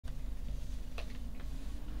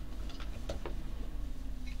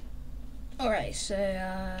Alright, so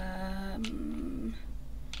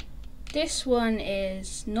this one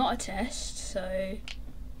is not a test, so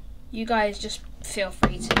you guys just feel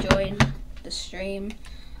free to join the stream.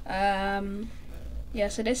 Yeah,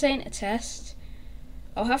 so this ain't a test.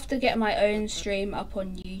 I'll have to get my own stream up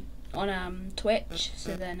on Twitch,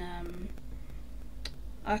 so then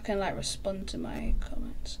I can like respond to my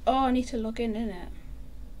comments. Oh, I need to log in, innit?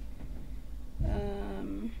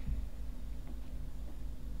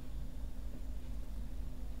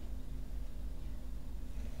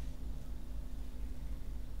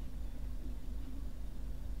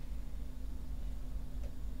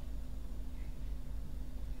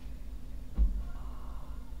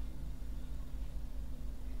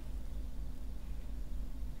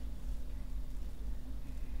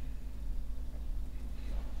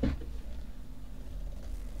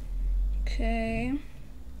 Okay.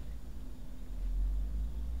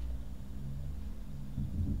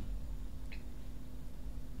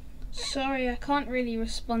 Sorry, I can't really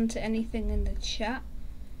respond to anything in the chat.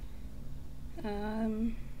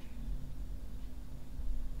 I'm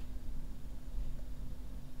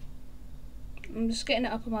just getting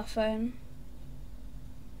it up on my phone,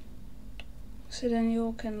 so then you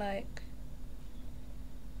all can like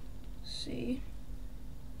see.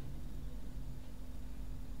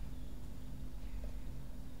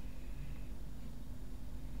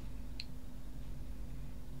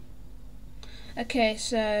 Okay,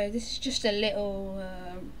 so this is just a little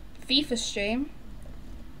FIFA stream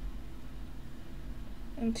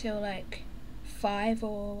until like 5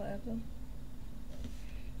 or whatever.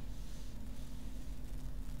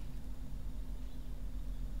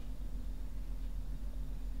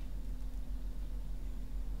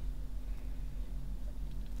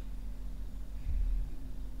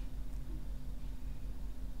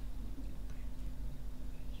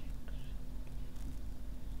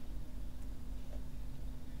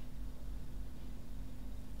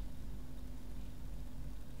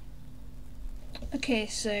 Okay,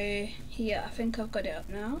 so yeah, I think I've got it up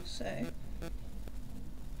now, so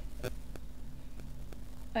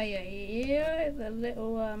yeah, the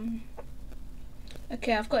little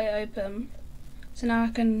okay, I've got it open, so now I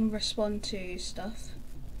can respond to stuff.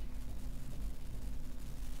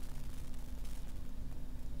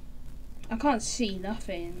 I can't see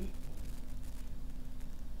nothing.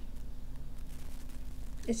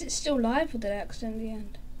 Is it still live or did I accidentally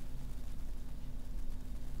end?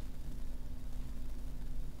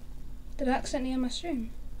 Did I accidentally end my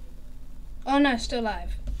stream? Oh no, it's still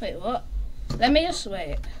live. Wait, what? Let me just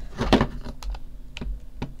wait.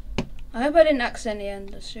 I hope I didn't accidentally end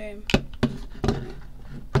the stream.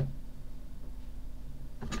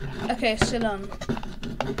 Okay, still on.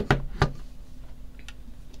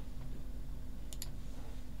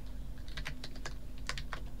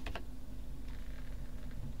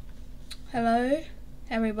 Hello,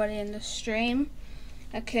 everybody in the stream.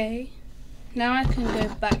 Okay. Now I can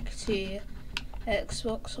go back to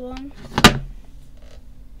Xbox One.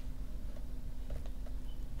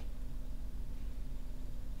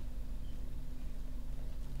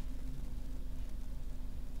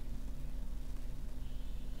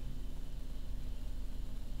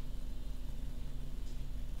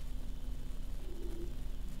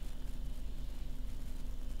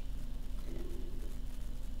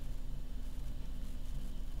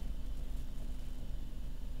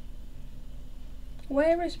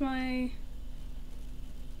 Where is my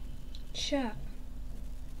chat?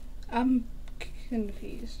 I'm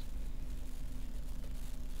confused.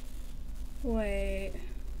 Wait.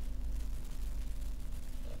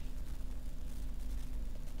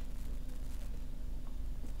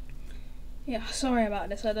 Yeah, sorry about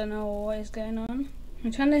this. I don't know what is going on.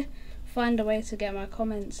 I'm trying to find a way to get my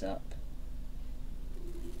comments up.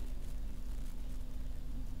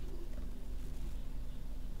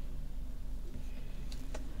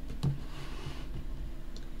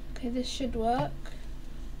 Okay, this should work.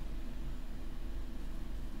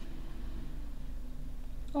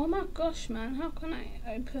 Oh my gosh, man, how can I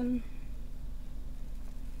open?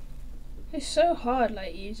 It's so hard,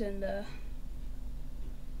 like, using the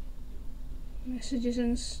messages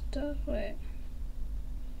and stuff. Wait.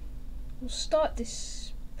 We'll start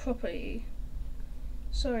this properly.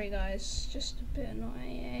 Sorry guys, just a bit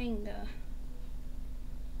annoying.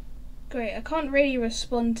 Great, I can't really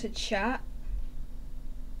respond to chat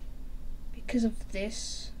because of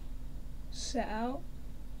this set out.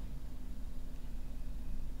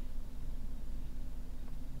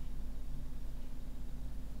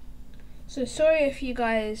 So sorry if you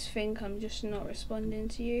guys think I'm just not responding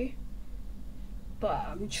to you, but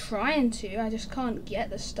I'm trying to. I just can't get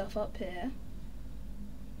the stuff up here.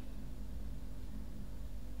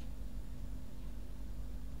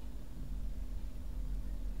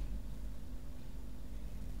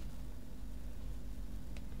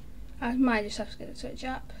 I might just have to get the Twitch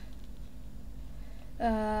app.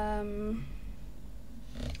 Yeah,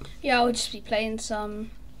 I'll just be playing some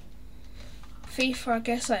FIFA, I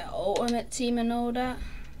guess, like Ultimate Team and all that.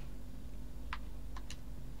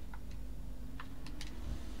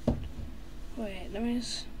 Wait, let me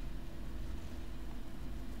just...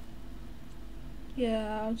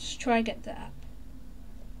 Yeah, I'll just try and get the app.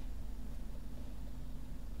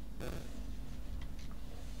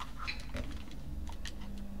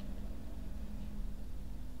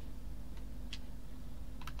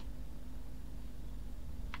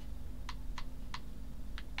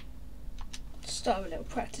 Start a little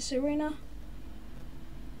practice arena.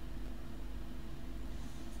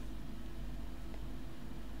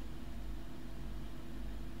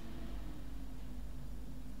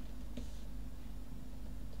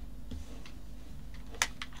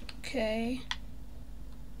 Okay.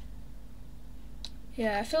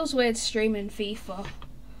 Yeah, it feels weird streaming FIFA.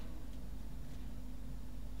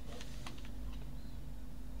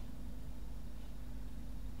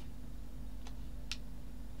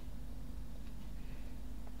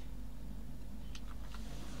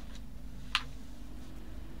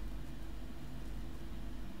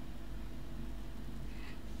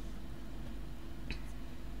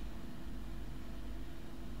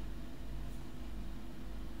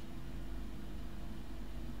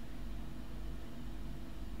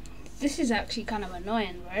 This is actually kind of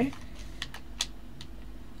annoying, bro.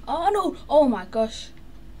 Oh no! Oh my gosh.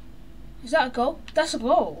 Is that a goal? That's a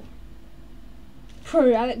goal.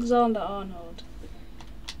 Pro Alexander-Arnold.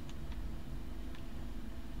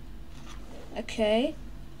 Okay.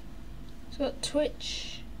 So got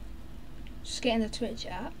Twitch. Just getting the Twitch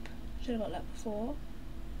app. Should have got that before.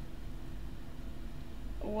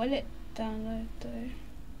 Will it download though?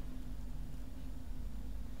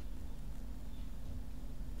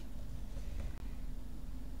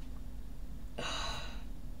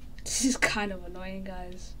 This is kind of annoying,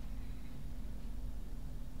 guys.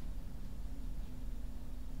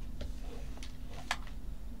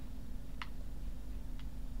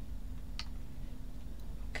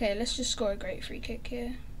 Okay, let's just score a great free kick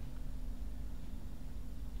here.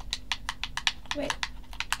 Wait.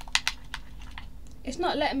 It's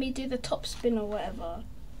not letting me do the top spin or whatever.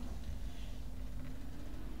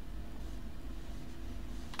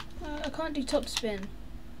 I can't do top spin.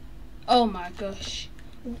 Oh my gosh.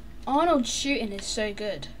 Arnold's shooting is so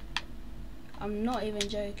good. I'm not even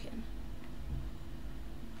joking.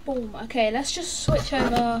 Boom. Okay, let's just switch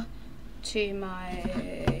over to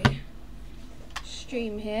my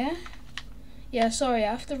stream here. Yeah, sorry,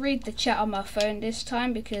 I have to read the chat on my phone this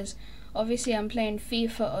time because obviously I'm playing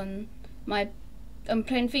FIFA on my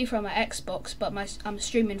Xbox, but I'm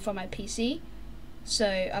streaming from my PC, so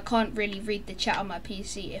I can't really read the chat on my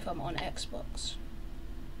PC if I'm on Xbox.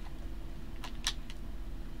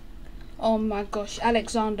 Oh my gosh,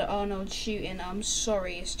 Alexander-Arnold shooting, I'm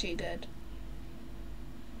sorry, it's too good.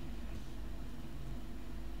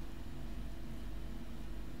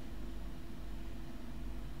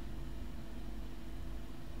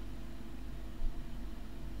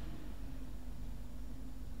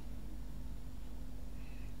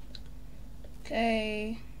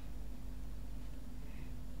 Okay.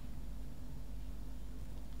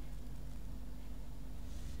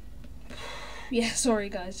 Yeah, sorry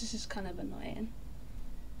guys, this is kind of annoying.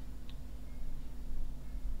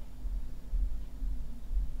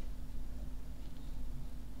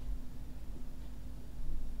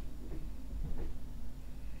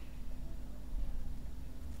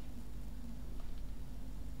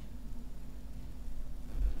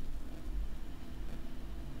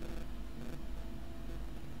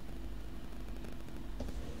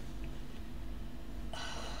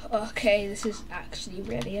 Okay, this is actually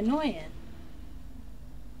really annoying.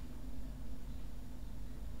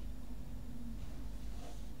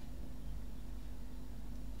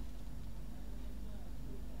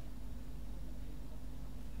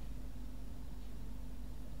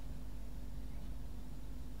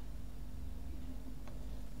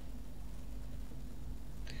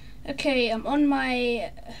 Okay, I'm on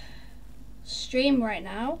my stream right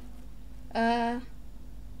now. Hello?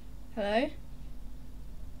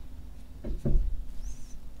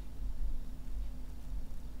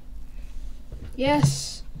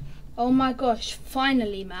 Yes. Oh my gosh,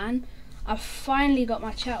 finally, man. I finally got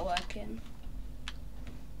my chat working.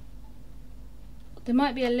 There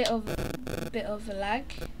might be a little bit of a lag.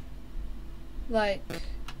 Like,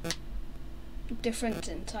 difference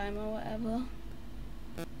in time or whatever.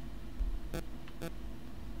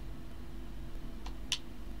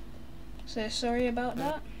 So sorry about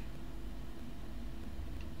that.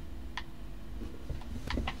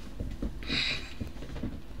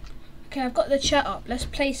 Okay, I've got the chat up. Let's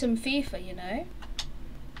play some FIFA, you know.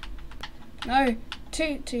 No,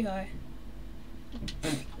 too high.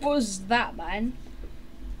 What was that, man?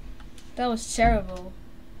 That was terrible.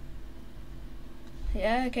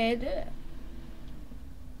 Yeah, okay, do it.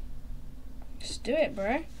 Just do it,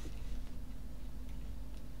 bro.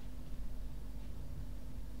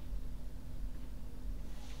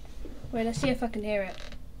 Wait, let's see if I can hear it.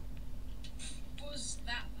 What was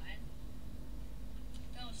that, man?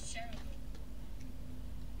 That was terrible.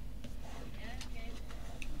 Yeah, okay.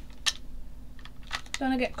 Don't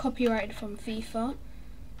want to get copyrighted from FIFA.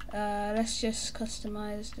 Let's just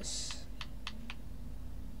customize this.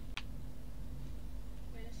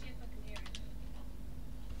 Wait, let's see if I can hear it.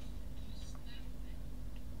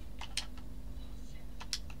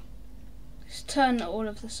 Let's turn all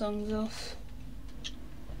of the songs off.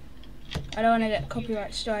 I don't want to get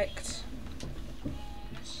copyright striked.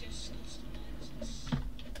 Let's just customize this.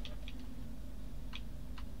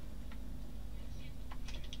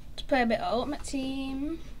 Let's play a bit of Ultimate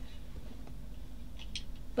Team.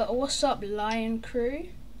 But what's up, Lion Crew?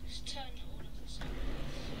 Let's turn all of this off.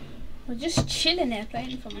 We're just chilling here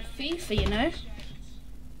playing from FIFA, you know.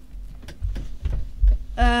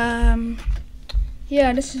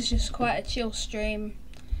 Yeah, this is just quite a chill stream.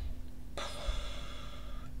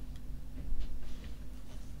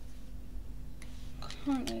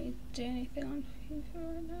 Can't really do anything on FIFA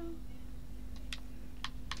right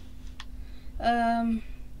now.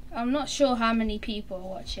 I'm not sure how many people are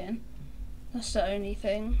watching. That's the only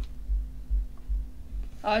thing.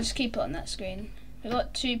 I'll just keep it on that screen. We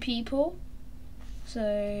got 2 people,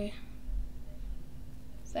 so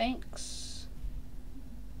thanks.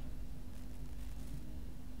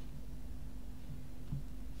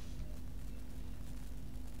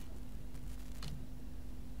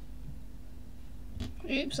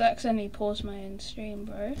 Oops, I accidentally paused my own stream,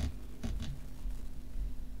 bro.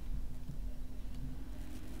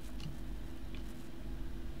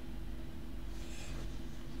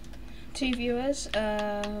 Two viewers.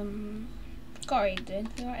 Can't really do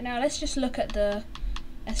anything right now. Let's just look at the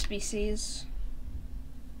SBCs.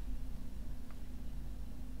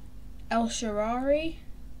 El Sharari.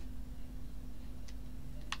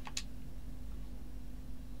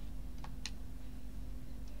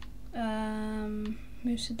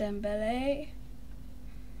 Moussa Dembele.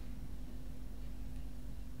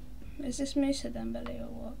 Is this Moussa Dembele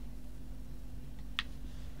or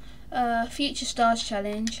what? Future Stars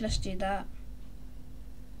Challenge. Let's do that.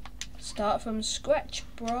 Start from scratch,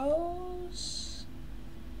 bros.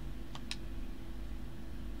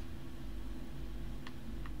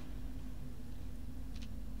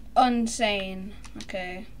 Unsane.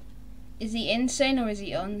 Okay. Is he insane or is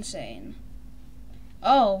he unsane?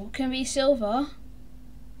 Oh, can be silver.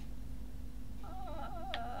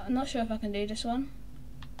 I'm not sure if I can do this one.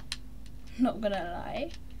 Not gonna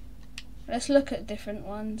lie. Let's look at different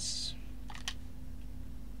ones.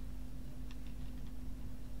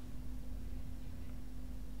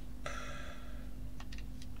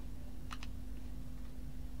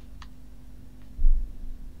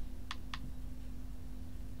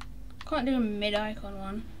 Can't do a mid-icon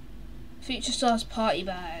one. Future Stars Party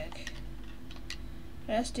Bag.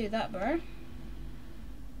 Let's do that, bro.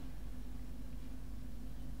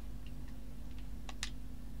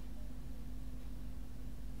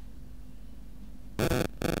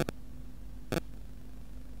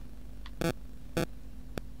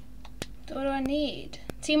 So what do I need?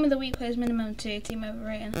 Team of the week players minimum 2. Team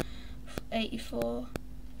overrating 84.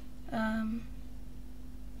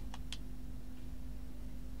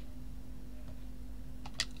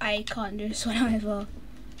 I can't do this one either.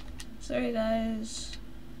 Sorry guys.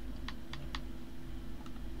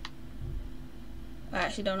 I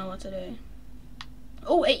actually don't know what to do.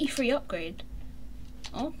 Oh, 83 upgrade.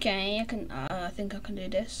 Okay, I can. I think I can do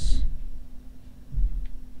this.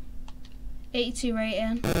 82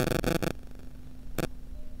 rating.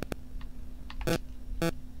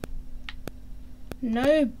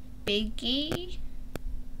 No biggie.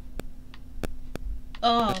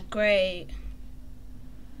 Oh, great.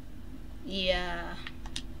 Yeah.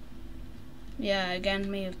 Yeah, again,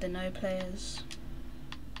 me with the no players.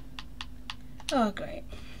 Oh, great.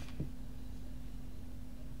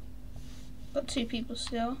 Got 2 people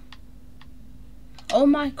still. Oh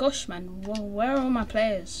my gosh, man. Whoa, where are all my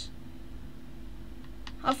players?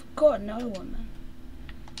 I've got no one, man.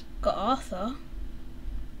 Got Arthur.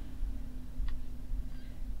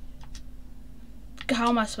 How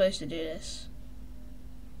am I supposed to do this?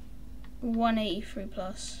 183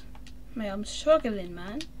 plus. Mate, I'm struggling,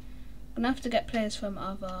 man. I'm gonna have to get players from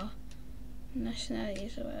other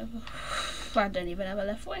nationalities or whatever. I don't even have a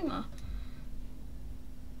left winger.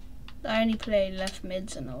 I only play left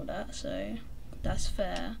mids and all that, so that's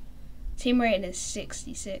fair. Team rating is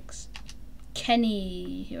 66.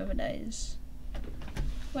 Kenny, whoever that is.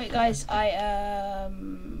 Wait guys, I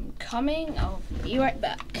am coming. I'll be right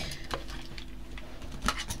back.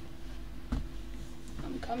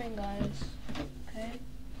 I'm coming guys. Okay.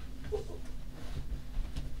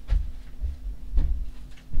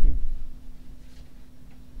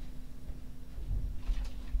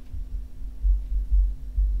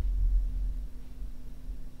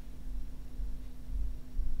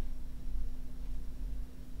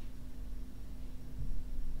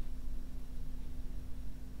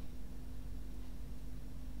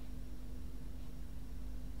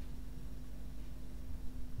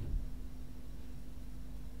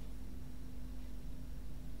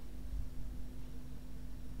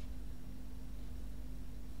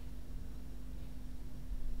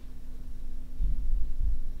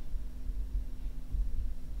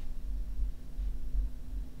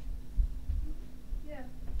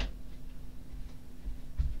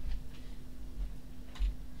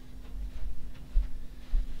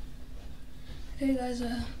 Okay guys,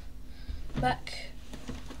 back.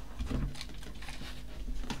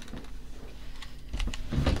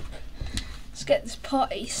 Let's get this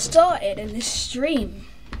party started in this stream.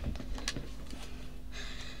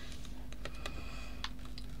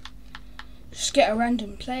 Just get a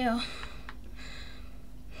random player.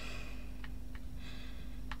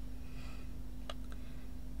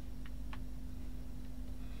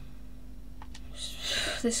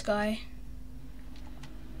 This guy.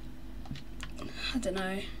 I don't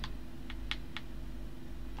know.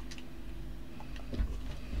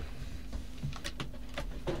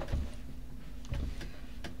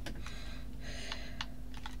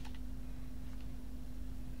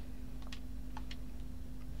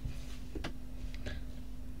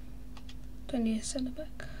 Don't need a centre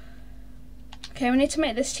back. Okay, we need to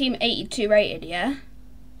make this team 82 rated, yeah?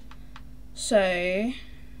 So,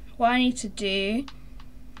 what I need to do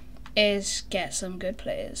is get some good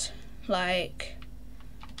players. Like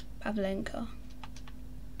Pavlenka.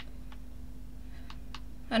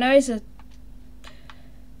 I know it's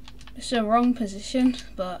a wrong position,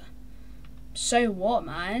 but so what,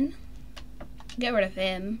 man? Get rid of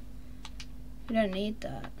him. We don't need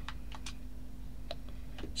that.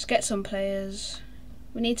 Just get some players.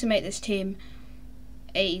 We need to make this team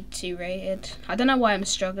 82 rated. I don't know why I'm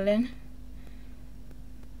struggling.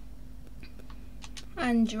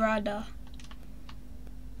 Andrada.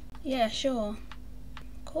 Yeah, sure.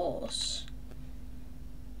 Of course.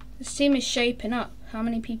 This team is shaping up. How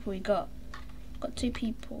many people we got? Got 2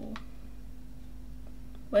 people.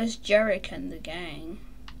 Where's Jarek and the gang?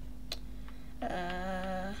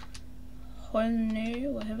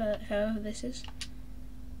 Honu, however this is.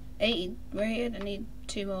 80 rated, I need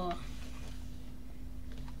 2 more.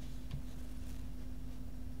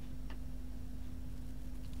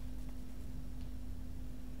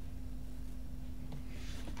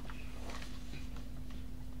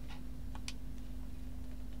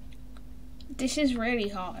 This is really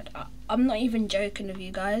hard. I'm not even joking with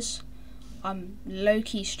you guys. I'm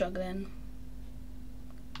low-key struggling.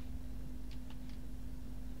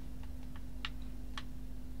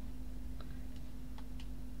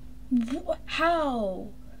 How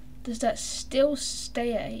does that still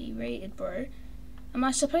stay at 80 rated, bro? Am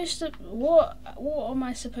I supposed to... What am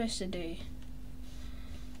I supposed to do?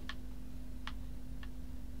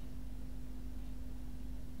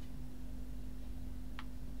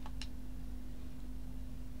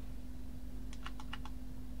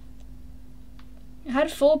 I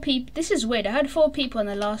had 4 people. This is weird. I had 4 people in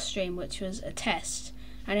the last stream, which was a test,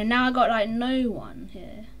 and then now I got like no one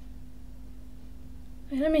here.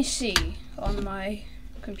 Let me see on my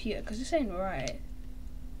computer because this ain't right.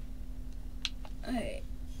 Hey,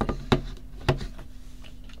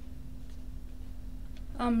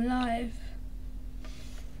 I'm live.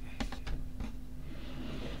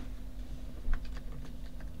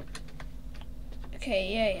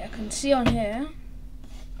 Okay, yeah, I can see on here.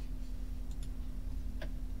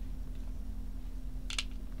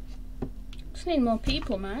 Just need more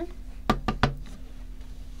people, man.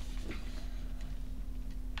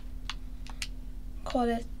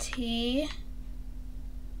 Quality.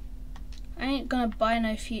 I ain't gonna buy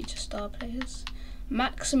no future star players.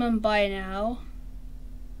 Maximum buy now.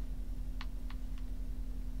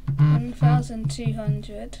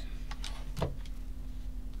 1,200.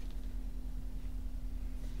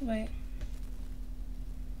 Wait.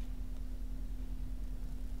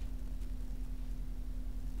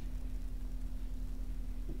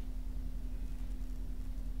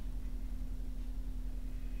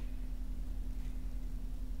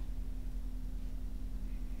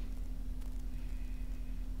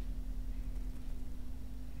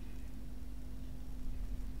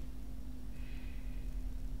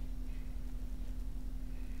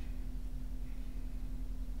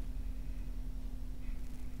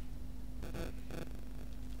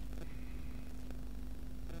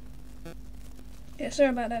 Yeah, sorry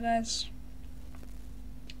about that, guys.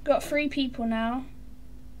 Got 3 people now.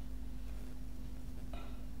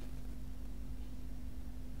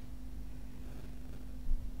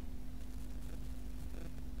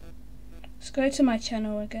 Let's go to my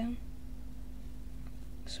channel again.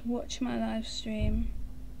 Let's watch my live stream.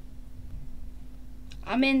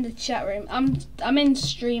 I'm in the chat room. I'm in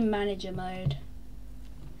stream manager mode.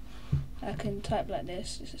 I can type like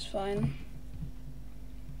this. This is fine.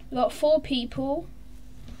 We got 4 people.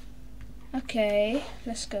 Okay,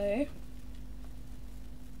 let's go.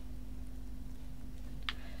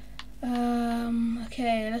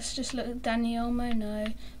 Okay, let's just look at Danny Olmo. No,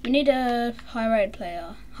 we need a high-rated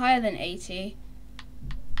player, higher than 80.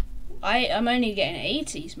 I'm only getting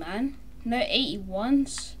 80s, man. No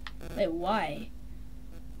 81s. Wait, why?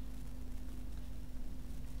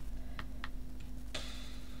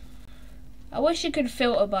 I wish you could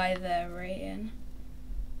filter by their rating.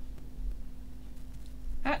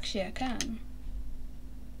 Actually, I can.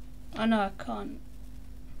 Oh no, I can't.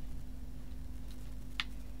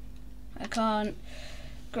 I can't.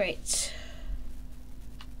 Great.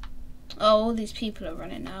 Oh, all these people are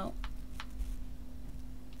running out.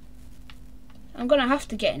 I'm gonna have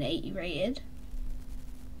to get an 80 rated.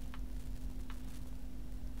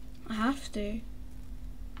 I have to.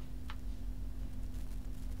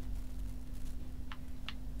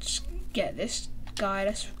 Just get this guy.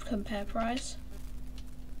 Let's compare price.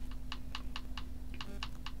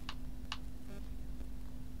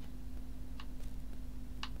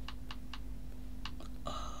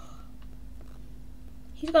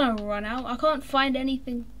 He's gonna run out. I can't find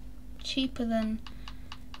anything cheaper than...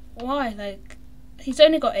 Why? Like, he's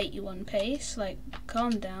only got 81 pace. Like,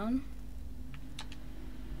 calm down.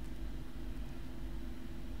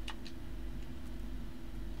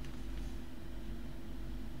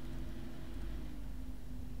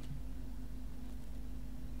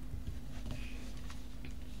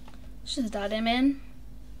 Just add him in.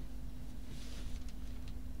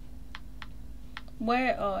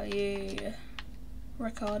 Where are you,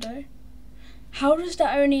 Ricardo? How does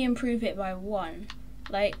that only improve it by 1?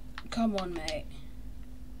 Like, come on, mate.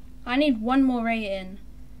 I need 1 more rating.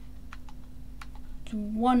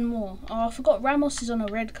 1 more. Oh, I forgot Ramos is on a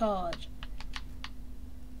red card.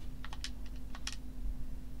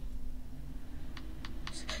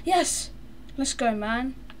 Yes! Let's go,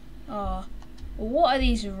 man. Oh, what are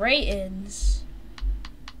these ratings?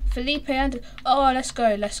 Felipe and... Oh, let's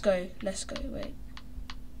go, let's go, let's go. Wait.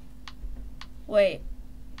 Wait.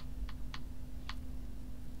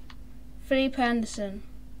 Felipe Anderson.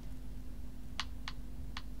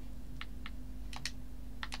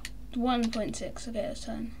 1.6. Okay, that's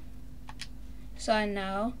fine. Sign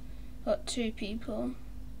now. Got 2 people.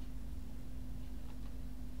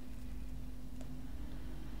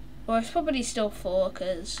 Well, it's probably still 4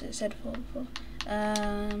 because it said 4 before.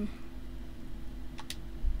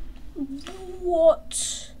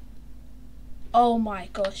 What? Oh my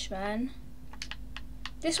gosh, man.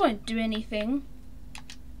 This won't do anything.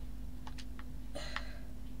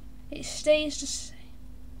 It stays the same.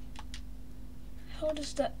 How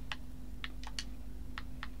does that...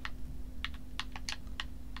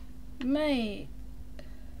 Mate.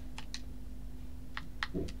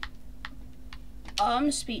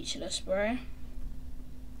 I'm speechless, bro.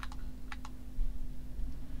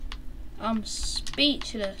 I'm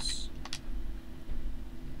speechless.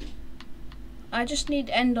 I just need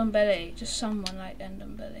Ndombele. Just someone like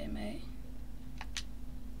Ndombele, mate.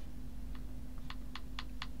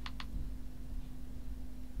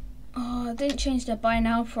 Oh, I didn't change the buy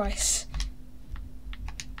now price.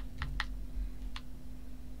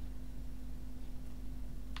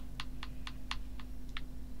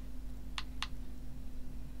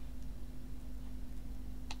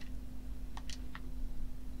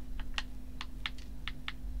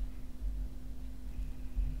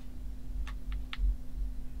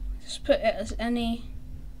 Just put it as any.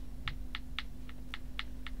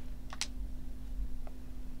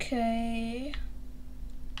 Okay.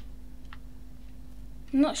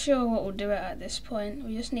 I'm not sure what we'll do it at this point.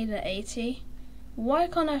 We just need an 80. Why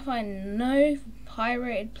can't I find no high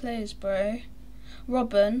rated players, bro?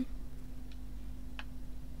 Robin.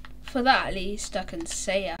 For that at least I can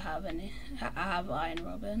say I have Iron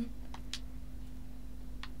Robin.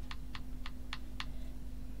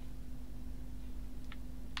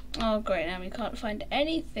 Oh great, now we can't find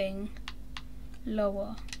anything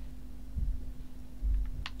lower.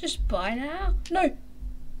 Just buy now? No!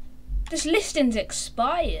 This listing's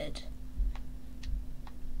expired.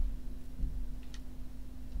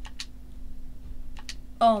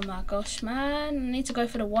 Oh my gosh, man. I need to go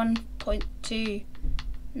for the 1.2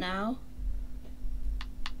 now.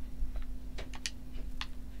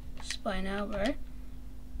 fixed by now, bro.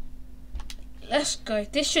 Let's go.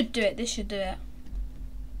 This should do it. This should do it.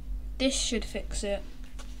 This should fix it.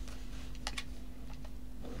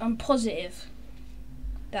 I'm positive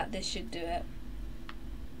that this should do it.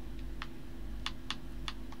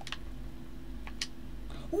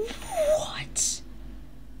 What?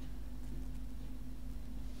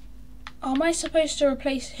 Am I supposed to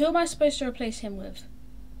replace... Who am I supposed to replace him with?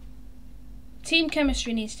 Team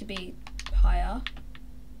chemistry needs to be higher.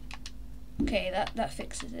 Okay, that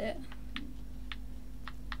fixes it.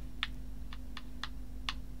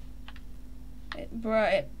 Bro,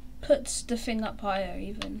 it puts the thing up higher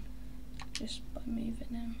even just by moving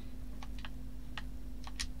him.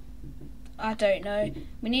 I don't know.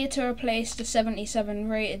 We need to replace the 77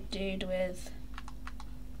 rated dude with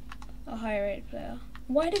a higher rated player.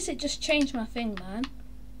 Why does it just change my thing, man?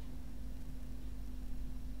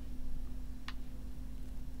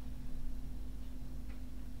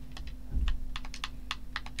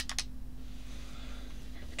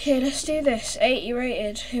 Okay, let's do this. 80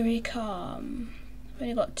 rated, here we come. I've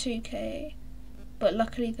only got 2k, but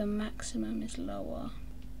luckily the maximum is lower.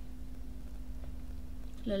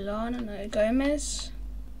 Lallana, no. Gomez,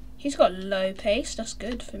 he's got low pace. That's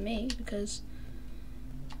good for me because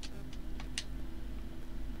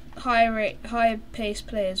high pace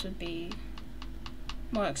players would be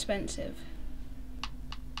more expensive.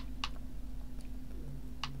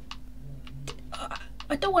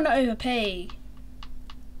 I don't want to overpay.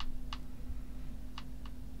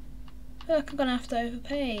 I feel like I'm gonna have to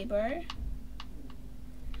overpay, bro.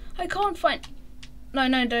 I can't find... No,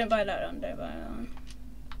 don't buy that one. Don't buy that one.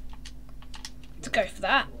 Let's go for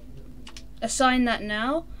that. Assign that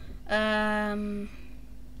now.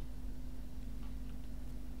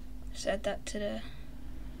 Set that to the...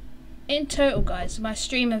 In total, guys, my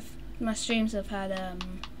streams have had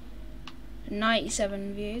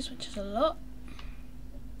 97 views, which is a lot.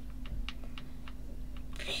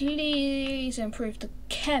 Please improve the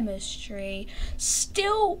chemistry.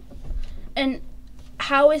 Still, and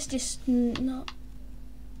how is this not?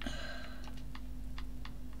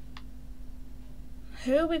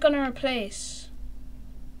 Who are we gonna replace?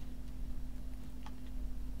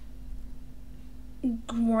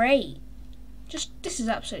 Great. This is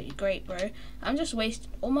absolutely great, bro. I'm just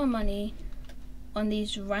wasting all my money on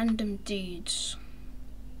these random dudes.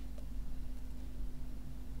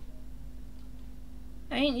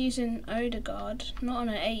 I ain't using Odegaard, not on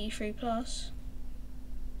an 83 plus.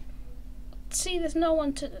 See, there's no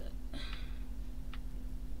one to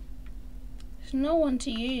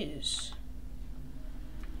use.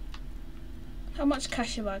 How much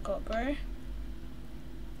cash have I got, bro?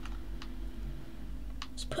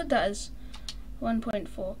 Let's put that as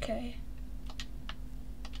 1.4k.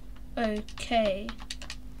 Okay.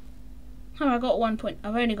 Oh, I got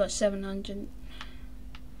I've only got 700.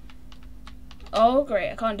 Oh great,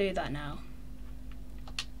 I can't do that now.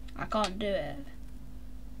 I can't do it.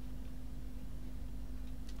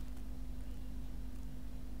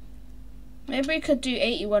 Maybe we could do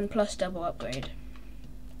 81 plus double upgrade.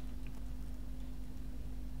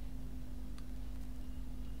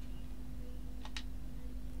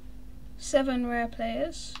 Seven rare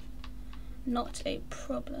players, not a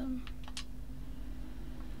problem.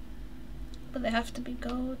 But they have to be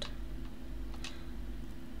gold.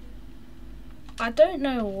 I don't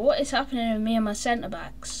know what is happening with me and my centre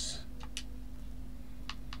backs.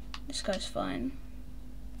 This guy's fine.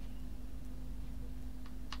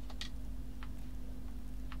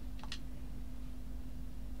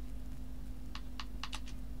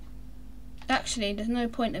 Actually, there's no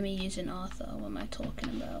point in me using Arthur. What am I talking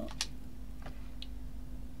about?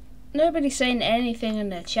 Nobody's saying anything in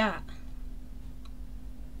the chat.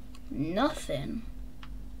 Nothing.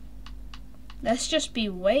 Let's just be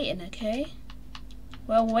waiting, okay?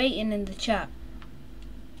 We're waiting in the chat.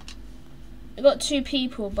 We got 2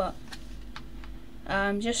 people, but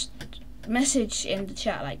just message in the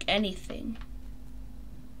chat like anything.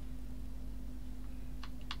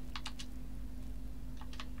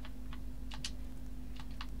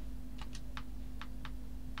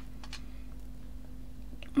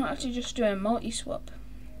 Might actually just do a multi-swap.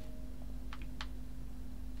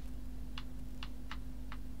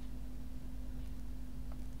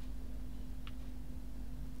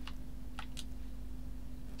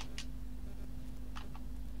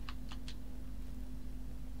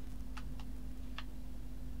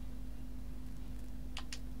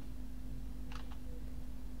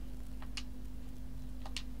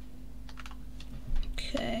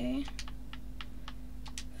 Okay.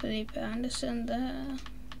 Felipe Anderson there.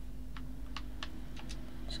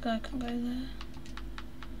 This guy can go there.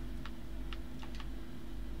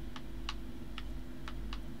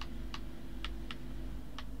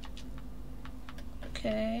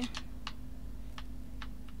 Okay.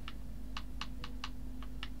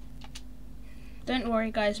 Don't worry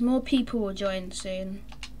guys, more people will join soon.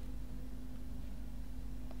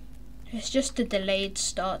 It's just a delayed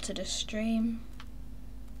start to the stream.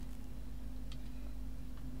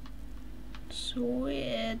 It's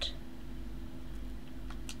weird.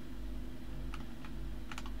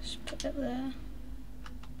 Just put it there.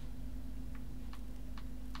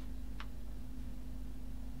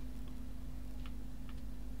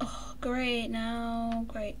 Oh, great now,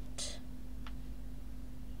 great.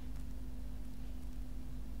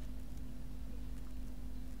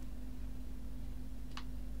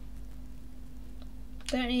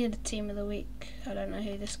 Don't need a team of the week. I don't know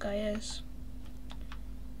who this guy is.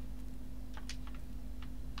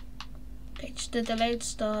 Okay, just a delayed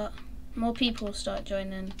start. More people start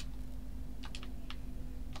joining.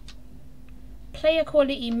 Player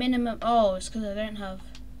quality minimum. Oh, it's because I don't have.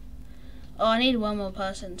 Oh, I need one more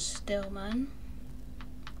person still, man.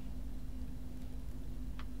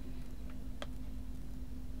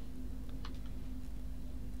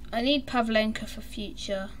 I need Pavlenka for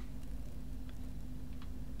future.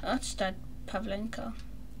 Let's add Pavlenka.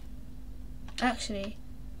 Actually,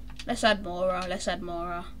 let's add Mora. Let's add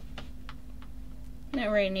Mora.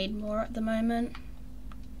 Don't really need more at the moment.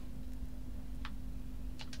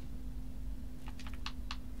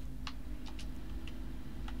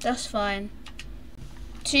 That's fine.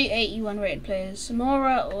 281 rated players.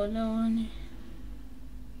 Mora or no one.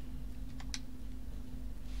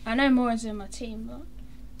 I know Mora's in my team, but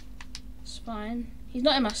it's fine. He's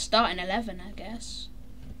not in my starting 11, I guess.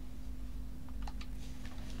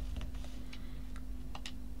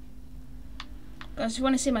 Guys, if you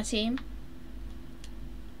want to see my team,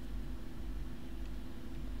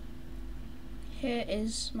 here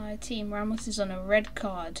is my team. Ramos is on a red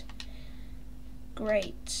card.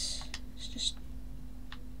 Great. It's just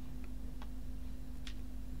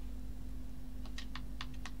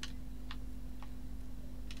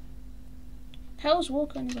how's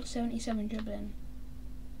Walker only got 77 dribbling?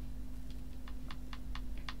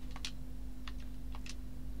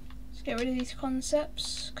 Get rid of these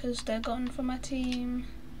concepts because they're gone from my team.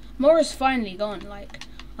 Mora's finally gone. Like,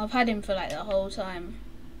 I've had him for like the whole time.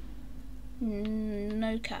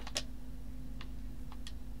 No cap.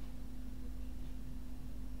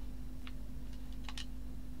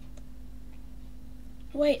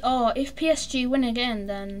 Wait, oh, if PSG win again,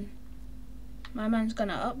 then my man's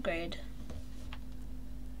gonna upgrade.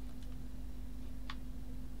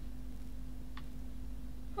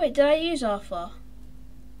 Wait, did I use Arthur?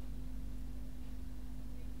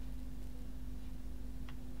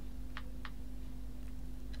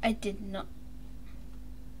 I did not.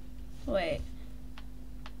 Wait,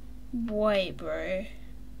 bro.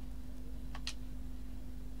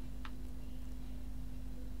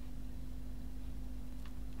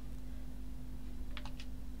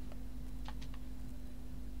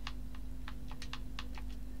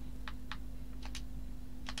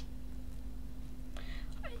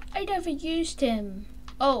 I never used him.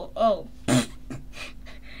 Oh.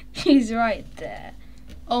 He's right there.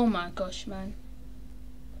 Oh my gosh, man.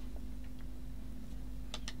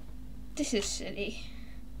 This is silly.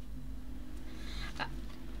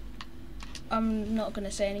 I'm not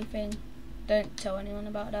gonna say anything. Don't tell anyone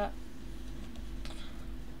about that.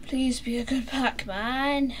 Please be a good pack,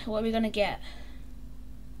 man. What are we gonna get?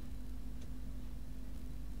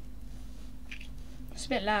 It's a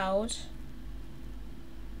bit loud.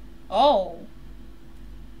 Oh.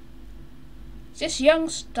 Is this Young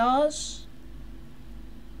Stars?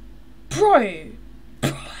 Bro!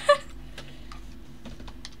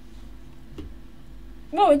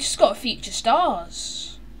 Well, we just got Future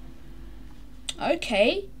Stars.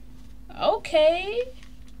 Okay.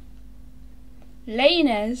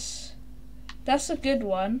 Lainez. That's a good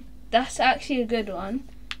one. That's actually a good one.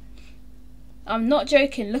 I'm not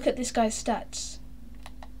joking. Look at this guy's stats.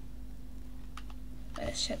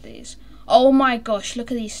 Let's check these. Oh my gosh,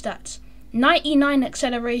 look at these stats. 99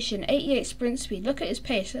 acceleration, 88 sprint speed. Look at his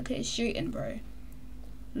pace. Look at his shooting, bro.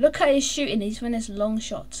 Look at his shooting. He's winning his long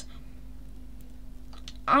shots.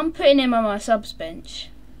 I'm putting him on my subs bench.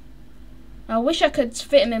 I wish I could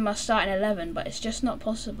fit him in my starting 11, but it's just not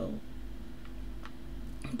possible.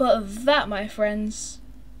 But that, my friends,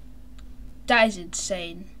 that is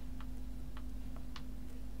insane.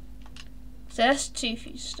 So that's 2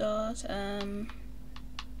 Future Stars.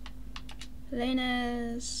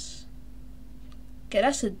 Lainez. Okay,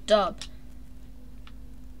 that's a dub.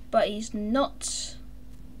 But he's not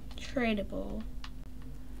tradable.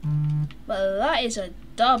 But that is a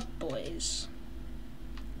dub, boys.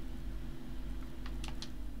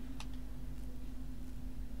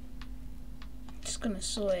 just gonna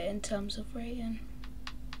sort it in terms of rating.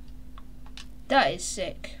 That is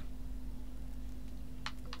sick.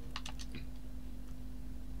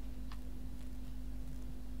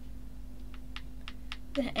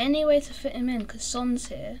 Is there any way to fit him in? Because Son's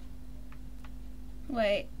here.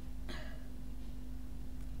 Wait.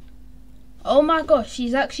 Oh my gosh,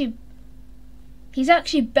 he's actually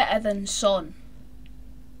better than Son.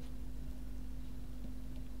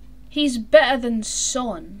 He's better than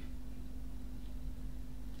Son.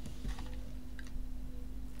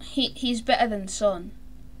 He's better than Son.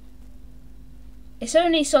 It's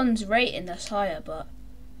only Son's rating that's higher, but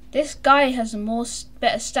this guy has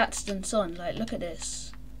better stats than Son. Like, look at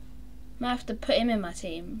this. I might have to put him in my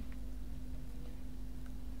team.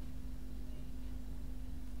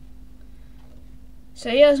 So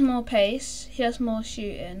he has more pace. He has more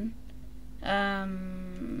shooting. He has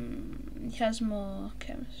more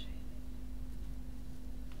chemistry.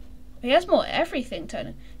 He has more everything,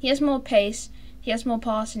 Tony. He has more pace. He has more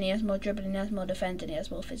passing. He has more dribbling. He has more defending. He has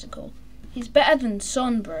more physical. He's better than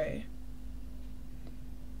Son, bro.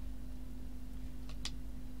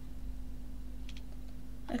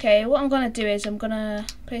 Okay, what I'm gonna do is I'm gonna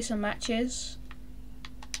play some matches.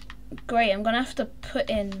 Great, I'm gonna have to put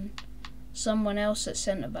in someone else at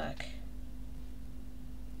centre back.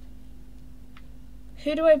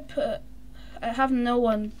 Who do I put? I have no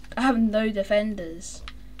one. I have no defenders.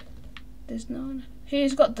 There's no one.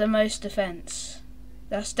 Who's got the most defence?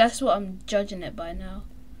 That's what I'm judging it by now.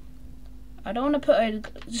 I don't want to put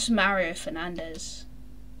just Mario Fernandes.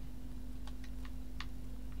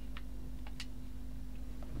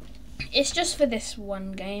 It's just for this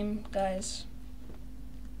one game, guys.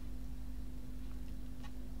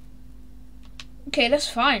 Okay, that's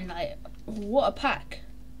fine. Like, what a pack.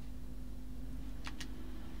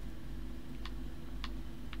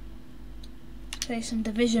 Play some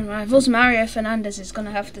division rivals. Mario Fernandes is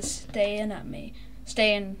gonna have to stay in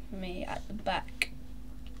me at the back.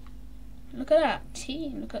 Look at that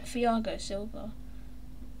team. Look at Thiago Silva.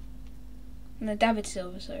 No, David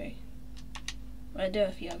Silva, sorry. Well, I do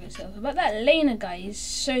have Thiago Silva. But that Lena guy is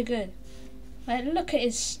so good. Like, look at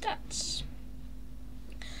his stats.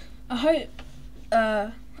 I hope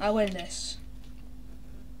I win this.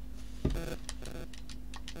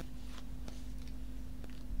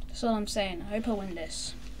 That's all I'm saying. I hope I win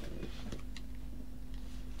this.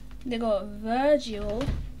 They got Virgil.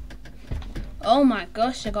 Oh my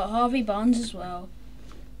gosh, they got Harvey Barnes as well.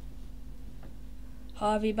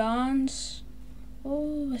 Harvey Barnes.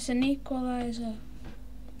 Oh, it's an equaliser.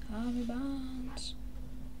 Harvey Barnes.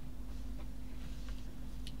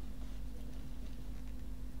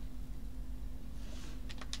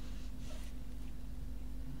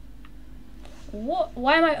 What?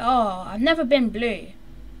 Why am I? Oh, I've never been blue.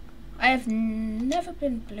 I have never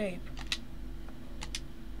been blue.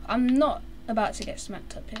 I'm not about to get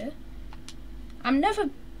smacked up here. I'm never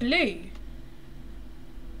blue.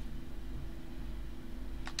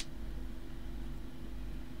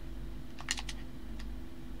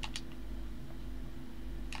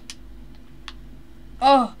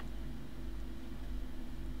 Oh.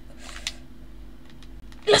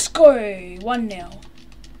 Let's go. 1-0.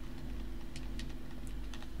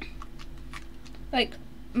 Like,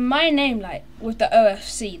 my name, like, with the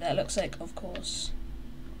OFC, that looks like, of course.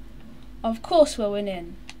 Of course we're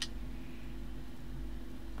winning.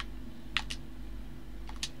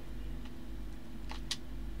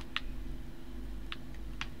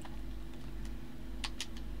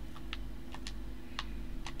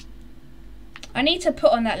 I need to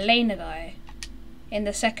put on that Lena guy in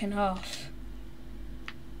the second half.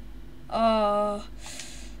 Oh.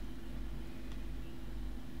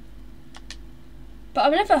 But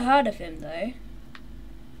I've never heard of him though.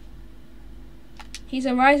 He's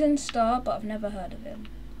a rising star, but I've never heard of him.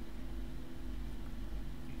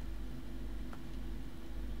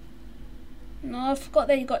 No, I forgot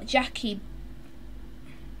that you got Jackie.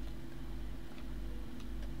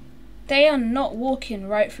 They are not walking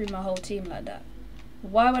right through my whole team like that.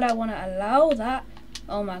 Why would I want to allow that?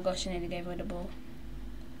 Oh my gosh, I nearly gave away the ball.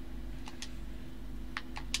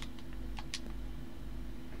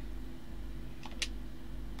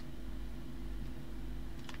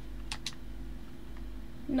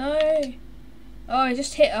 No. Oh, I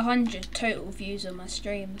just hit 100 total views on my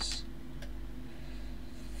streams.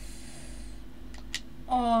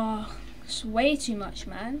 Oh, it's way too much,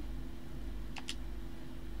 man.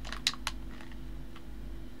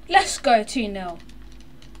 Let's go 2-0.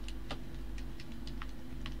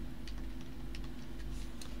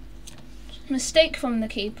 Mistake from the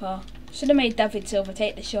keeper. Should have made David Silva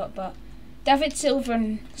take the shot, but David Silva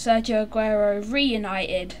and Sergio Aguero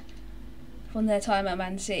reunited. from their time at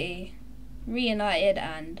Man City. Reunited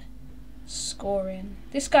and scoring.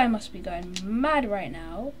 This guy must be going mad right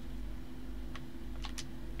now.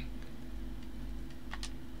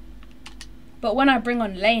 But when I bring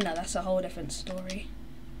on Lena, that's a whole different story.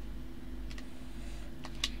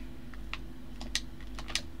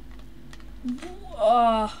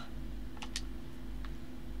 Oh,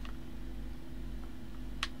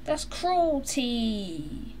 that's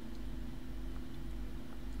cruelty.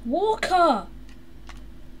 Walker.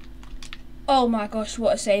 Oh my gosh,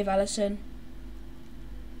 what a save, Alisson.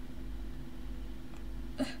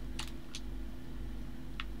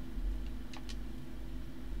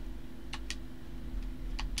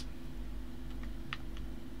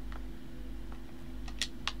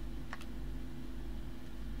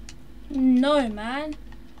 No, man.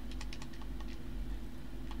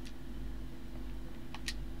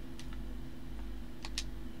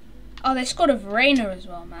 Oh, they scored of Reina as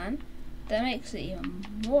well, man. That makes it even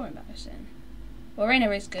more embarrassing. Well, Reina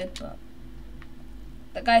is good, but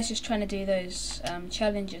that guy's just trying to do those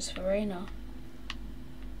challenges for Reina.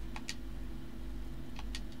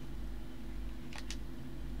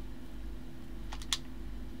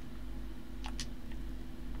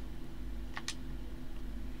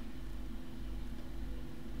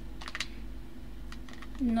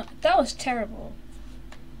 No, that was terrible.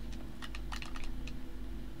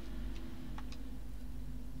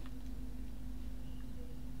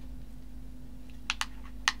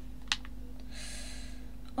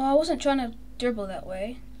 Oh, I wasn't trying to dribble that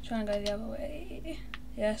way. Trying to go the other way.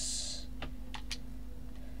 Yes.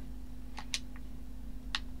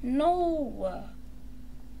 No.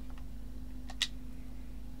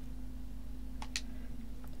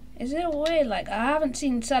 Is it weird? Like, I haven't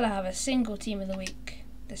seen Salah have a single team of the week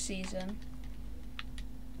this season.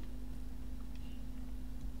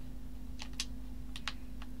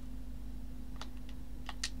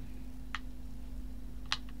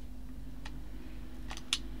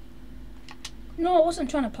 No, I wasn't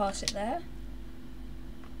trying to pass it there.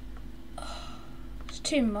 Oh, it's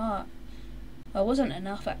too much. Well, it wasn't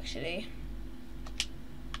enough, actually.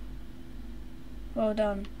 Well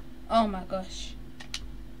done. Oh my gosh.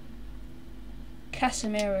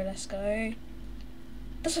 Casemiro, let's go.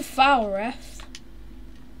 That's a foul, ref.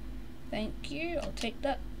 Thank you, I'll take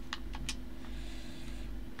that.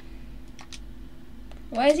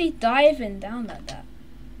 Why is he diving down like that?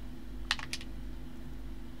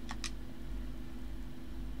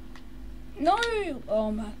 No!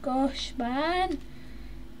 Oh my gosh, man.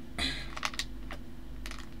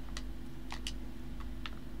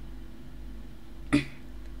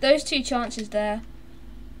 Those two chances there.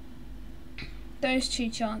 Those two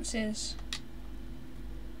chances.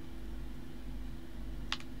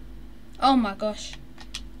 Oh my gosh.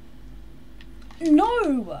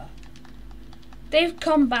 No! They've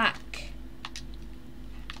come back.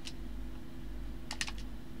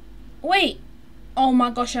 Wait. Oh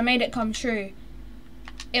my gosh, I made it come true.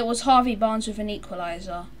 It was Harvey Barnes with an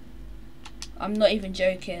equaliser. I'm not even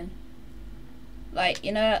joking. Like,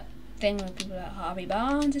 you know that thing where people are like, Harvey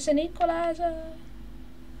Barnes is an equaliser?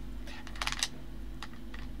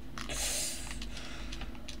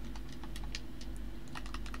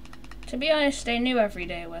 To be honest, they knew every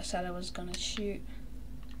day where Salah was going to shoot.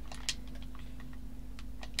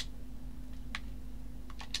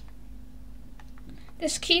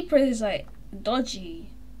 This keeper is like dodgy.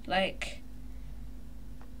 Like,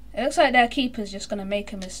 it looks like their keeper's just going to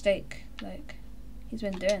make a mistake. Like, he's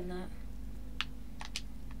been doing that.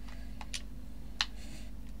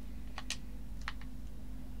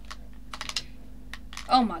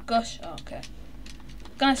 Oh my gosh. Oh, okay.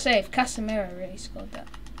 Gonna say if Casemiro really scored that.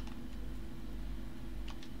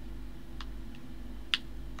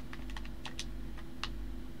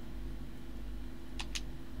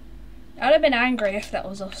 I would have been angry if that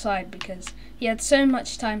was offside because he had so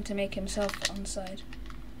much time to make himself onside.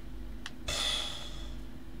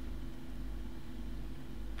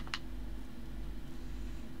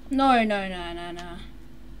 No, no, no, no, no.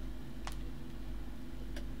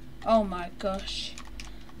 Oh my gosh.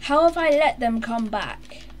 How have I let them come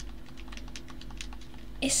back?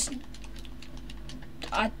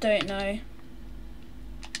 I don't know.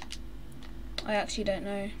 I actually don't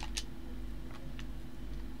know.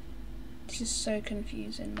 This is so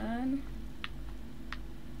confusing, man.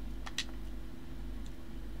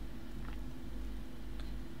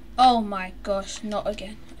 Oh my gosh, not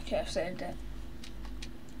again. Okay, I've saved it.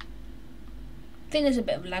 I think there's a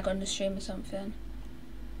bit of lag on the stream or something.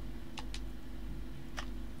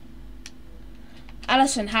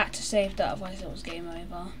 Alisson had to save that, otherwise it was game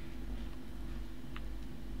over.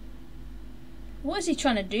 What is he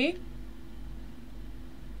trying to do?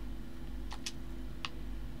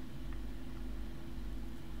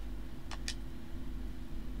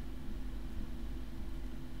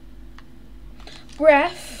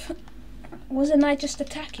 Wasn't I just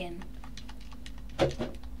attacking?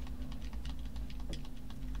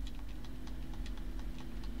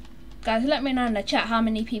 Guys, let me know in the chat how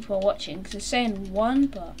many people are watching, because it's saying 1,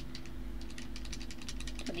 but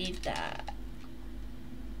leave that.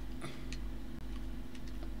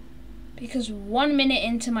 Because 1 minute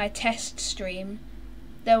into my test stream,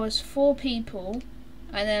 there was 4 people,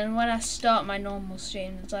 and then when I start my normal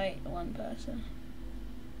stream, there's like 1 person.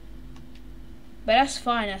 But that's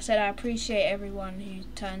fine. I said I appreciate everyone who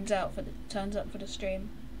turns up for the stream.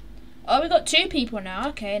 Oh, we got 2 people now.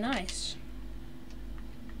 Okay, nice.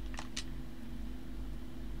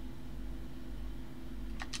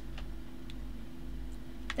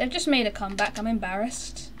 They've just made a comeback. I'm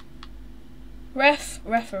embarrassed.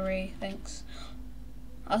 Referee, thanks.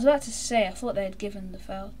 I was about to say, I thought they had given the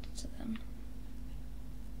foul to them.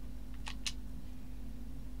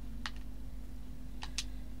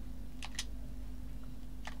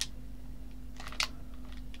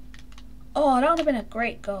 Oh, that would have been a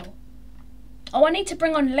great goal. Oh, I need to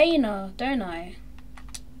bring on Lena, don't I?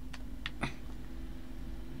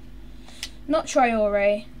 Not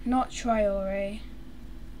Traore. Not Traore.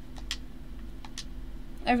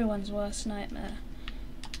 Everyone's worst nightmare.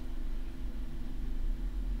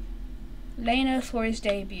 Lena for his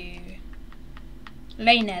debut.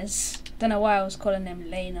 Lainez. Don't know why I was calling him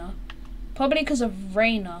Lena. Probably because of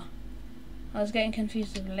Reina. I was getting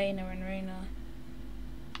confused with Lena and Reina.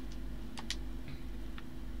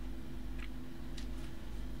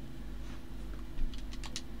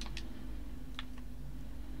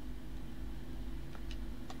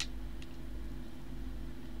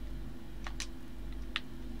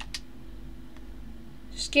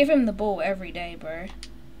 Just give him the ball every day, bro.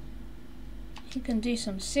 He can do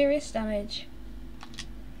some serious damage.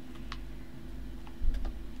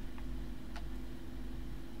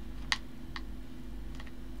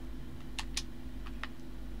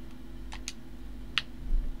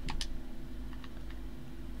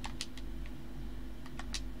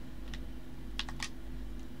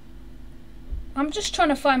 I'm just trying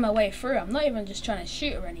to find my way through. I'm not even just trying to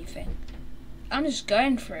shoot or anything. I'm just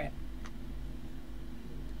going for it.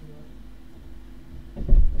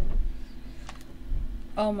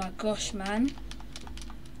 Oh my gosh, man.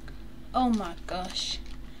 Oh my gosh.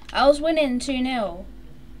 I was winning 2-0.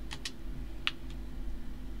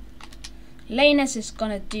 Lainez is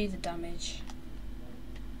gonna do the damage.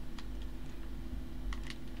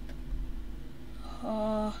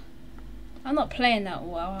 Oh, I'm not playing that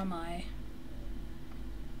well, am I?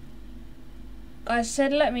 Guys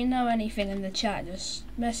said let me know anything in the chat. Just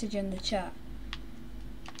message in the chat.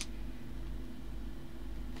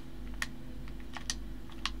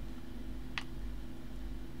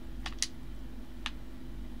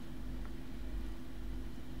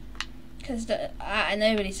 Because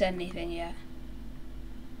nobody said anything yet.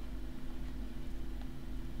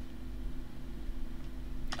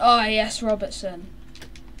 Oh yes, Robertson.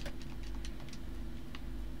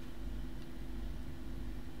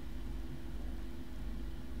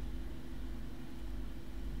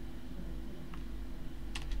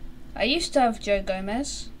 I used to have Joe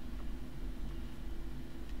Gomez.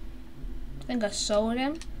 I think I sold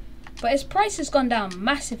him. But his price has gone down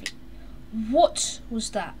massively. What was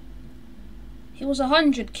that? He was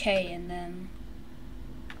 100k and then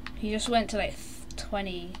he just went to like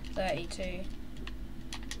 20, 32.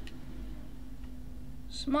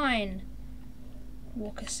 It's mine,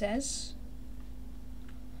 Walker says.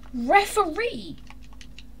 Referee!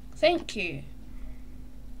 Thank you.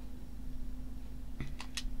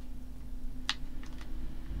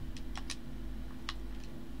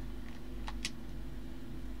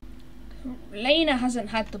 Lena hasn't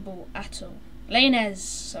had the ball at all. Lainez,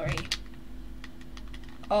 sorry.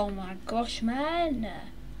 Oh my gosh, man.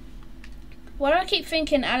 Why do I keep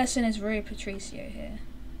thinking Allison is Rui Patricio here?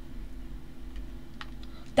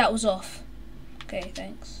 That was off. Okay,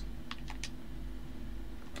 thanks.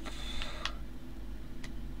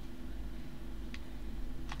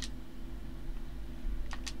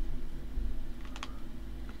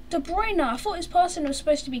 De Bruyne, I thought his passing was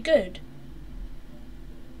supposed to be good.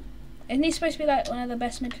 Isn't he supposed to be like one of the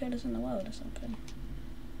best midfielders in the world or something?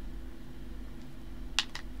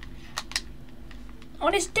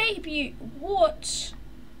 On his debut, what?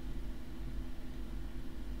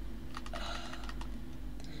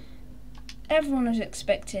 Everyone was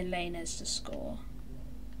expecting Lainez to score.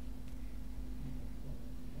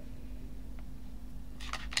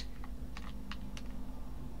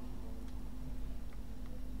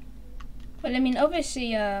 Well, I mean,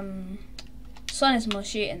 obviously, Son is more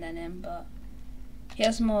shooting than him, but he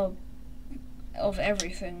has more of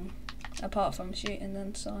everything apart from shooting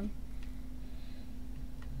than Son.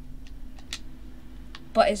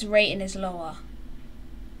 but his rating is lower.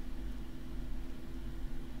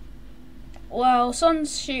 Well,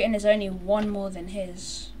 Son's shooting is only 1 more than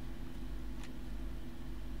his.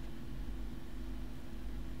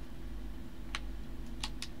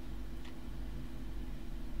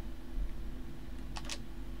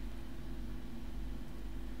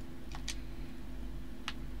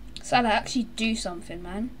 Salah, actually do something,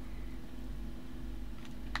 man.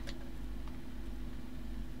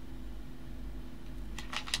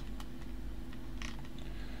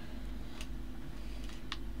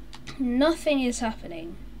 Nothing is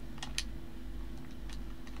happening.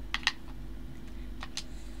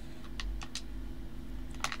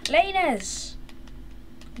 Laners!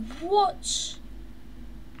 What?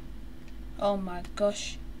 Oh my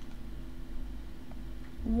gosh.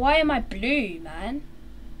 Why am I blue, man?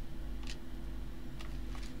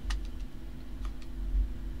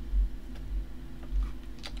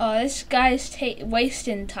 Oh, this guy's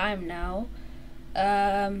wasting time now.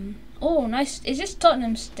 Oh, nice. Is this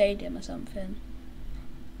Tottenham Stadium or something?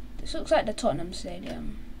 This looks like the Tottenham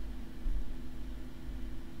Stadium.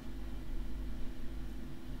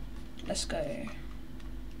 Let's go.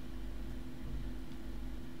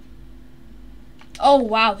 Oh,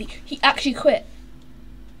 wow. He actually quit.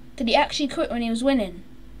 Did he actually quit when he was winning?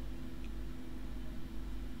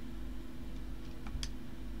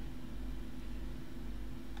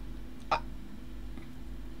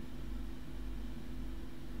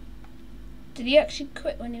 Did he actually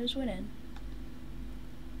quit when he was winning?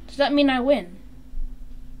 Does that mean I win?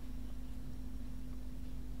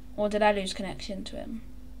 Or did I lose connection to him?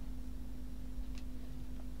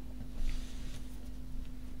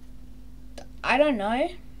 I don't know.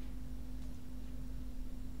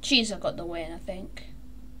 Jeez, I got the win, I think.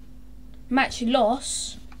 Match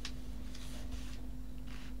loss.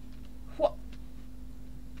 What?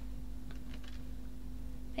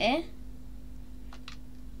 Eh?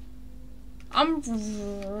 I'm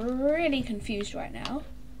really confused right now.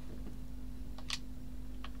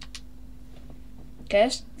 Okay,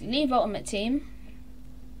 let's leave Ultimate Team.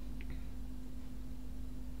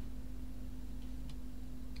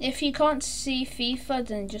 If you can't see FIFA,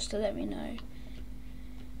 then just let me know.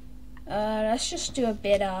 Let's just do a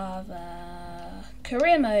bit of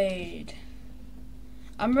career mode.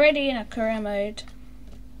 I'm already in a career mode.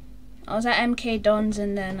 I was at MK Dons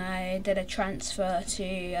and then I did a transfer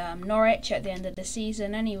to Norwich at the end of the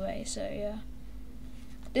season anyway, so yeah.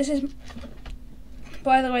 This is,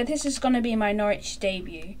 by the way, this is going to be my Norwich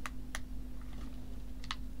debut.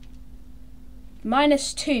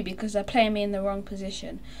 -2 because they're playing me in the wrong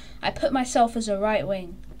position. I put myself as a right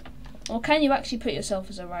wing. Or can you actually put yourself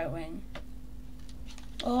as a right wing?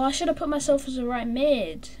 Oh, I should have put myself as a right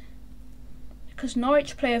mid. Because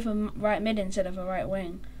Norwich play with a right mid instead of a right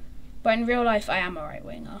wing. But in real life, I am a right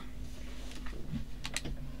winger.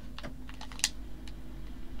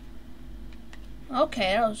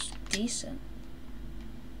 Okay, that was decent.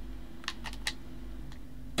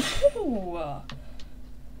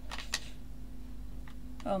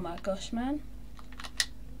 Oh my gosh, man.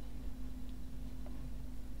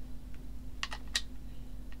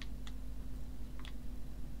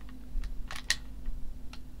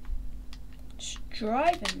 Just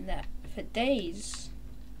driving that for days.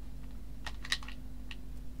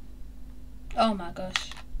 Oh my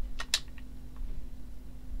gosh.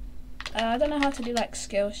 I don't know how to do like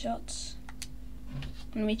skill shots.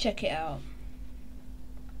 Let me check it out.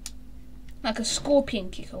 Like a scorpion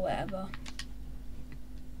kick or whatever.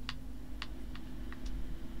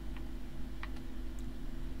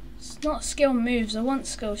 It's not skill moves, I want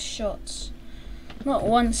skill shots. Not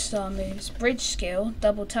 1-star moves. Bridge skill,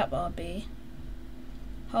 double tap RB.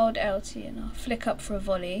 Hold LT and I'll flick up for a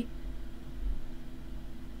volley.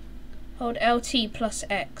 Hold LT plus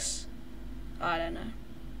X. I don't know.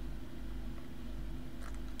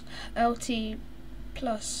 LT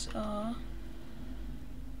plus R.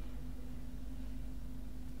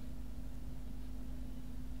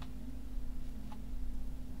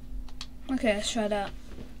 Okay, let's try that.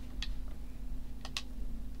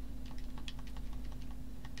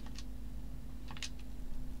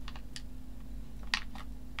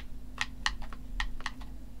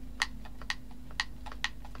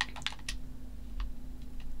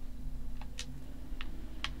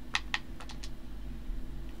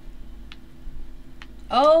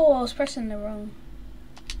 Oh, I was pressing the wrong.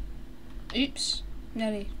 Oops,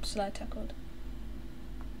 nearly slide tackled.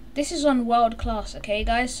 This is on world class, okay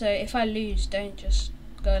guys, so if I lose, don't just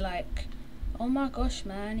go like, oh my gosh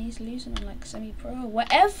man, he's losing on like semi-pro,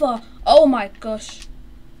 whatever. Oh my gosh.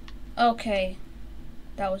 Okay,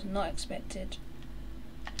 that was not expected.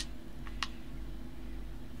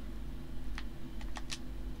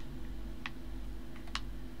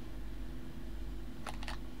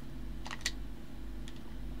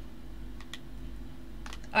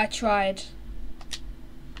 I tried.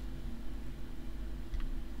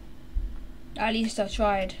 At least I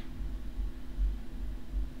tried.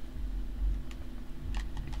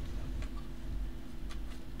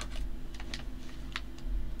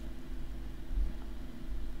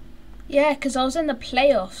 Yeah, because I was in the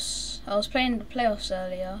playoffs. I was playing the playoffs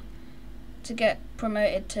earlier to get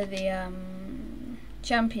promoted to the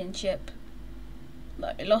championship.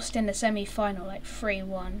 Like, I lost in the semi-final, like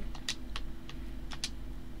 3-1.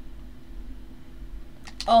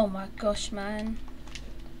 Oh my gosh, man.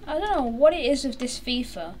 I don't know what it is with this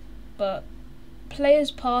FIFA, but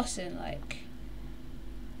players passing, like,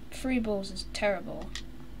 free balls is terrible.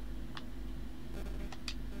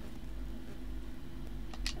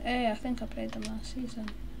 Hey, I think I played them last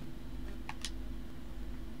season.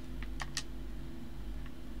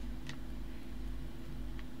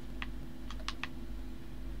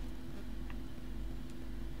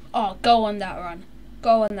 Oh, go on that run.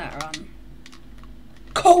 Go on that run.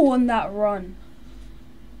 Go on that run.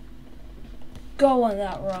 Go on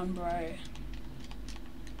that run, bro.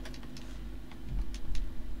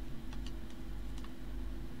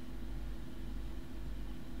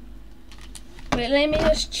 Wait, let me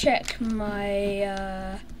just check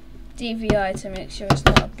my DVI to make sure it's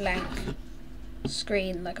not a blank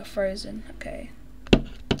screen like a frozen. Okay,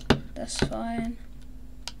 that's fine.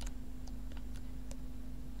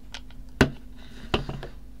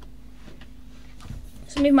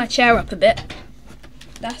 Let's move my chair up a bit.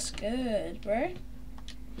 That's good, bro.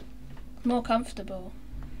 More comfortable.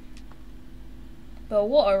 But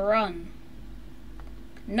what a run.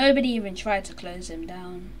 Nobody even tried to close him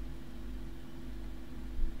down.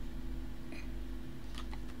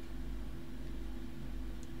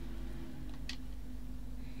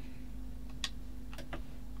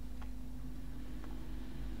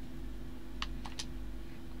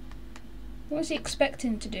 What was he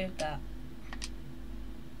expecting to do with that?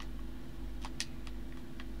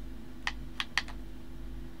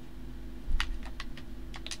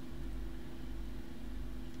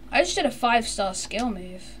 I just did a 5-star skill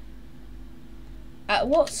move. At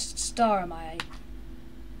what star am I?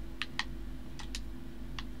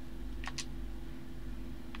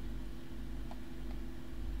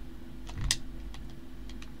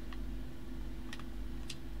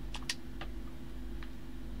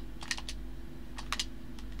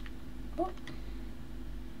 What?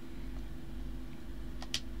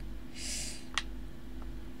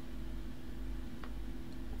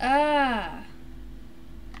 Ah.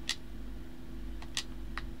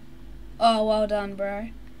 Oh, well done, bro.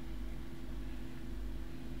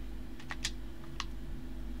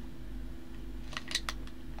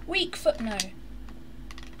 Weak foot, no.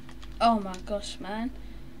 Oh my gosh, man.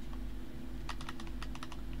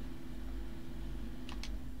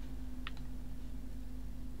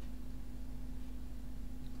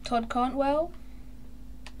 Todd Cantwell?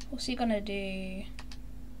 What's he gonna do?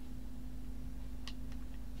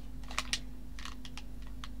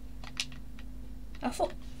 I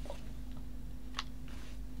thought...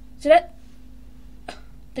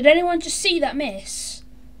 Did anyone just see that miss?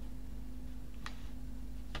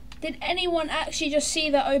 Did anyone actually just see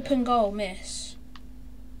that open goal miss?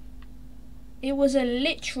 It was a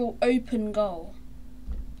literal open goal.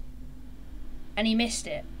 And he missed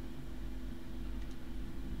it.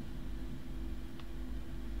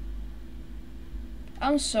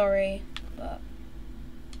 I'm sorry, but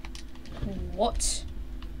what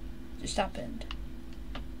just happened?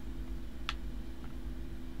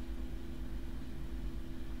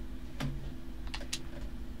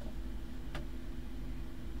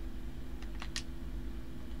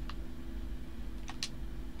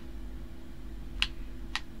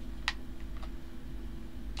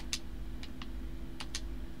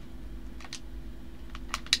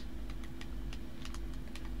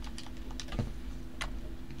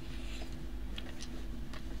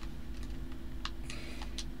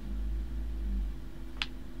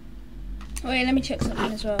 Wait, let me check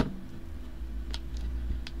something as well.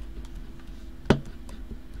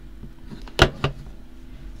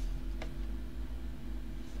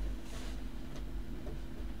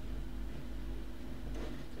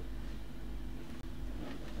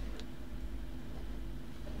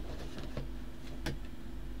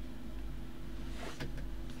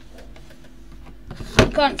 I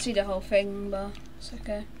can't see the whole thing, but it's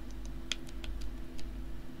okay.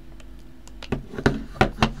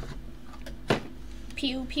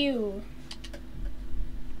 Pew pew.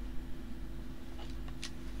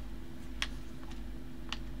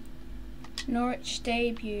 Norwich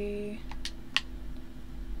debut.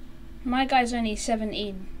 My guy's only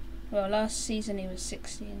 17. Well, last season he was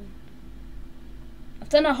 16.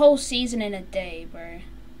 done a whole season in a day, bro.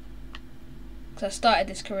 Because I started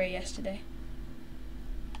this career yesterday.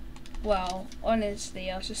 Well,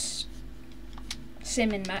 honestly, I was just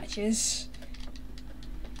simming matches.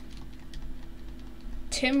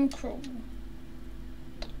 Tim Krul.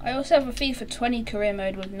 I also have a FIFA 20 career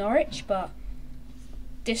mode with Norwich, but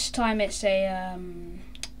this time it's a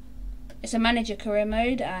manager career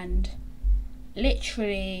mode, and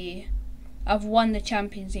literally I've won the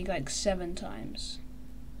Champions League like 7 times.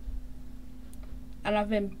 And I've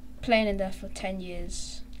been playing in there for 10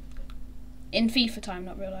 years. In FIFA time,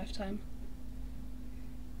 not real life time.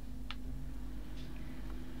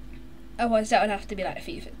 Otherwise that would have to be like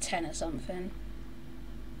FIFA 10 or something.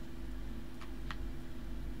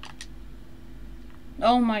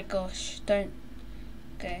 Oh my gosh, don't.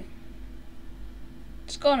 Okay.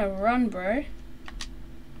 Let's go on a run, bro.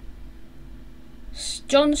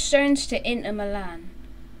 John Stones to Inter Milan.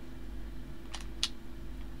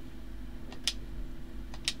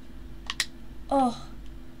 Oh,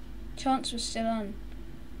 chance was still on.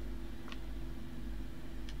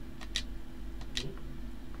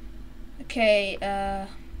 Okay,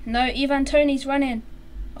 no, Ivan Toney's running.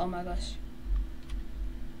 Oh my gosh.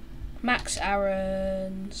 Max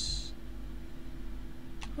Aarons.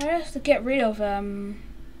 I have to get rid of the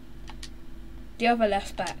other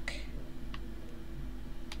left back.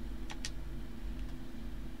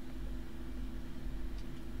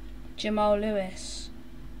 Jamal Lewis.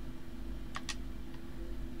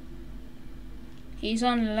 He's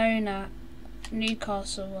on loan at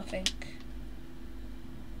Newcastle, I think.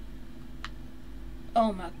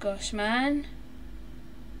 Oh my gosh, man.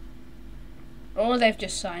 Or they've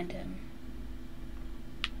just signed him.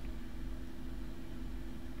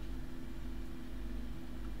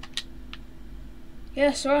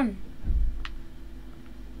 Yes, run.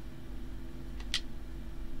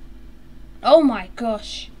 Oh my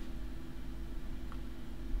gosh.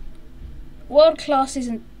 World class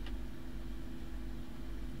isn't...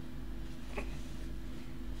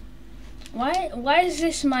 Why is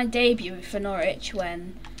this my debut for Norwich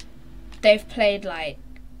when they've played like...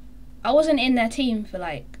 I wasn't in their team for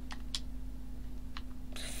like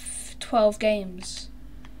 12 games.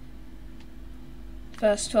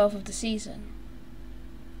 First 12 of the season.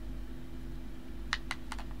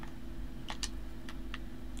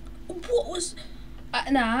 What was...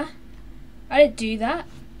 nah, I didn't do that.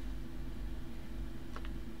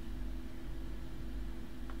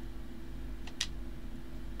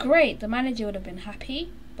 Great, the manager would have been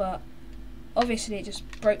happy, but obviously it just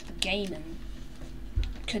broke the game and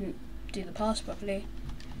couldn't do the pass properly.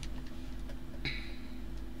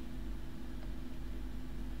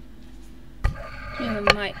 Move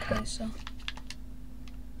the mic closer.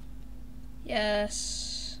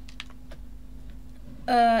 Yes.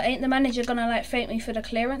 Ain't the manager gonna like thank me for the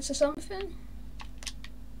clearance or something?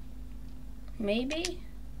 Maybe?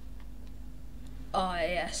 Oh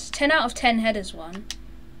yes, 10 out of 10 headers won.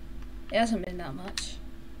 It hasn't been that much.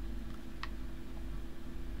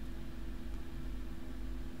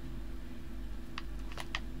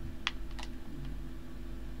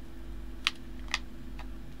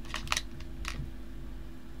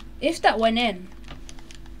 If that went in.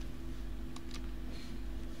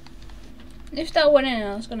 If that went in,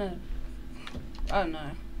 I was gonna... I don't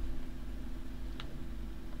know.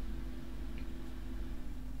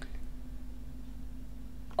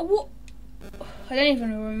 Oh, what? I don't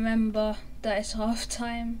even remember that it's half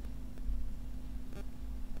time.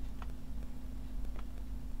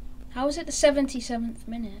 How is it the 77th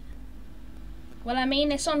minute? Well, I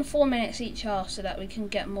mean, it's on 4 minutes each half so that we can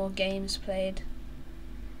get more games played.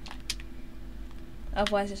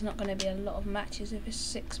 Otherwise, it's not going to be a lot of matches if it's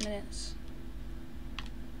 6 minutes.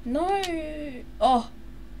 No! Oh!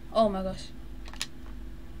 Oh my gosh.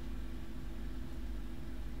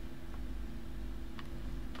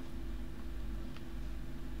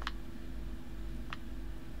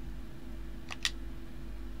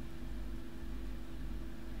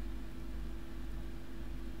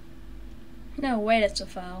 No way, that's a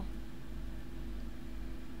foul.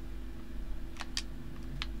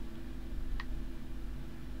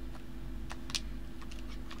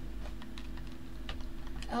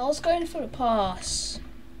 I was going for a pass.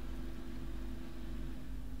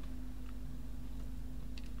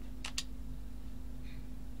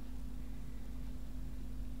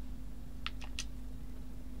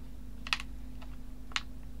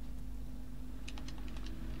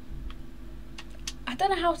 I don't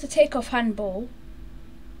know how to take off handball.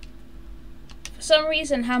 For some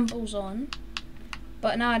reason handball's on,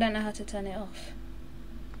 but now I don't know how to turn it off.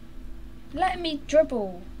 Let me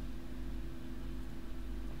dribble.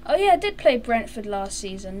 Oh yeah, I did play Brentford last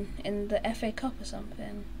season in the FA Cup or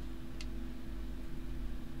something.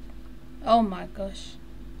 Oh my gosh.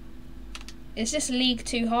 Is this league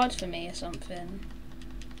too hard for me or something?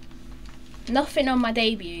 Nothing on my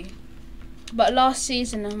debut. But last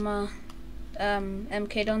season on my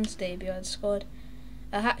MK Dons debut I'd scored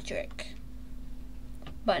a hat-trick.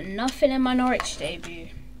 But nothing in my Norwich debut.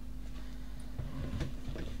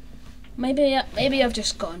 Maybe I've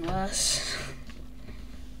just gotten worse.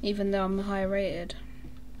 Even though I'm high rated.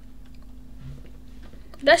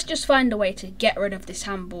 Let's just find a way to get rid of this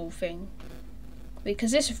handball thing.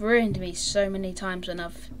 Because this ruined me so many times when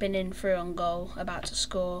I've been in through on goal, about to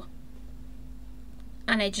score.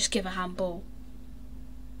 And they just give a handball.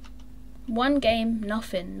 One game,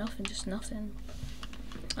 nothing, just nothing.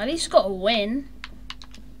 At least got a win.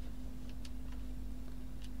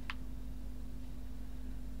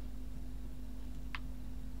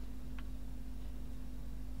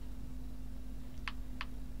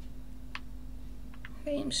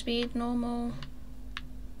 Game speed, normal.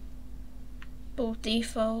 Ball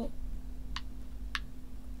default.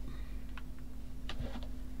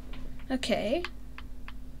 Okay.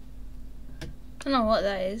 I don't know what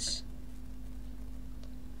that is.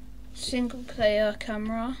 Single player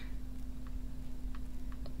camera.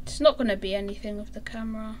 It's not going to be anything with the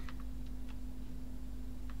camera.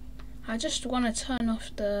 I just want to turn off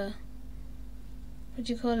the, what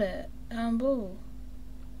do you call it, handball.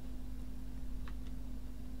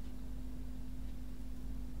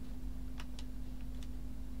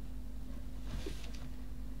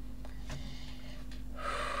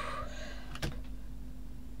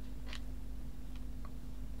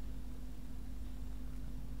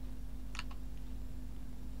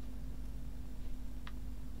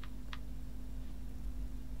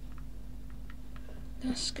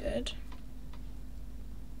 That's good.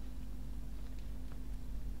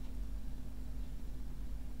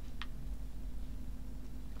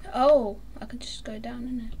 Oh, I could just go down,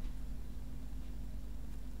 innit?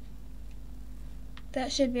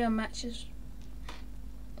 That should be on matches.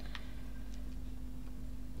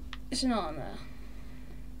 It's not on there.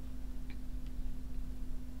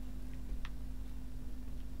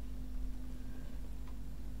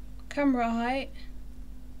 Camera height.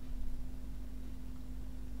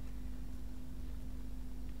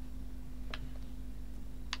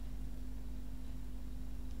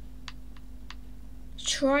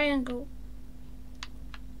 Triangle.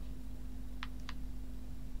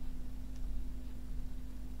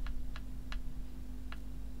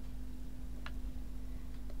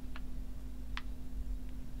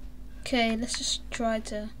 Okay, let's just try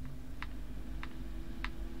to.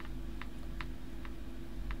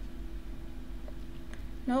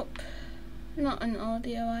 Nope. Not an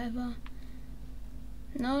audio either.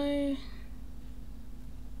 No.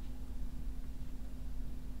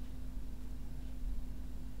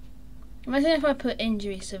 Imagine if I put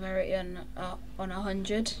injury severity on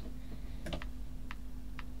 100.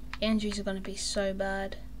 Injuries are going to be so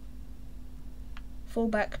bad.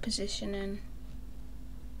 Fullback positioning.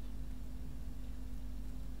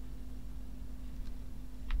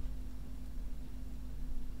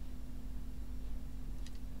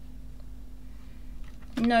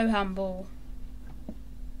 No handball.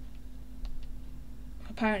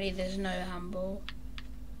 Apparently there's no handball.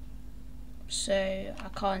 So I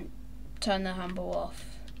can't turn the handball off.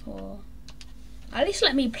 Or at least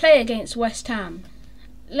let me play against West Ham.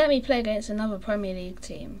 Let me play against another Premier League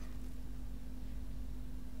team.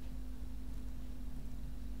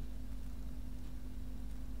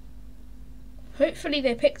 Hopefully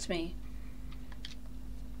they picked me.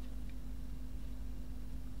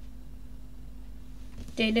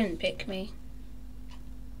 They didn't pick me.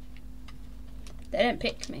 They didn't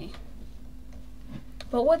pick me.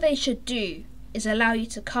 But what they should do is allow you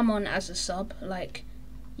to come on as a sub. Like,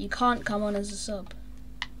 you can't come on as a sub.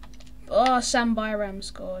 Oh, Sam Byram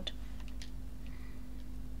scored.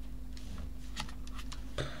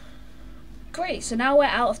 Great, so now we're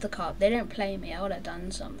out of the cup. They didn't play me. I would have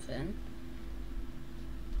done something.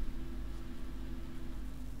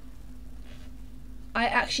 I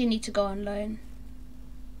actually need to go on loan.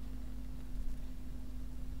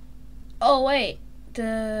 Oh wait,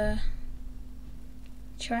 the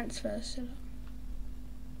transfer.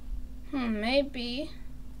 Maybe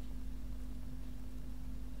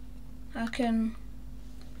I can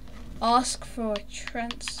ask for a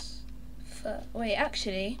transfer. Wait,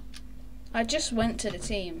 actually, I just went to the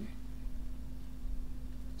team,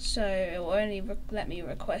 so it will only let me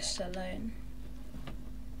request a loan.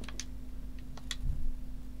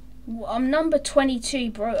 I'm number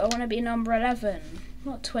 22, bro. I want to be number 11,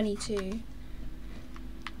 not 22.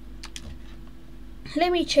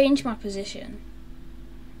 Let me change my position.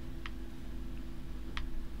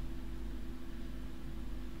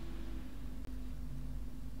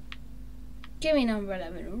 Give me number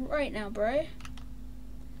 11 right now, bro.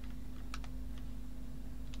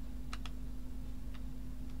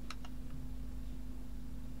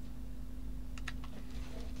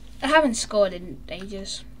 I haven't scored in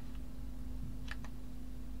ages.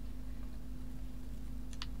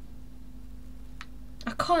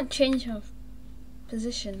 I can't change my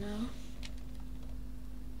position now.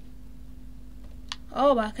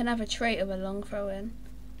 Oh, but I can have a trait of a long throw in.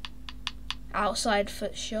 Outside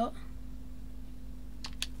foot shot.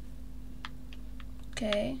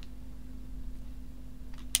 Okay.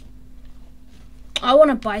 I want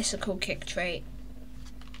a bicycle kick trait.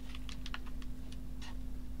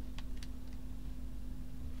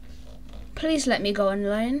 Please let me go on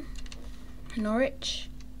loan. Norwich.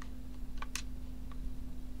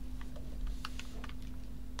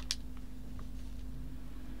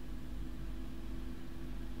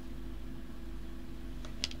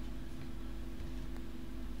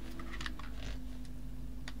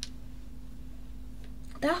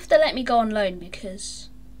 They have to let me go on loan because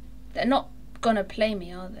they're not gonna play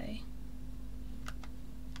me, are they?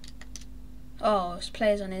 Oh, it's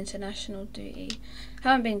players on international duty.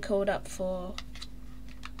 Haven't been called up for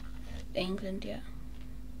England yet.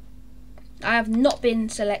 I have not been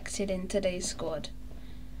selected in today's squad.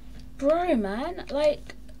 Bro, man,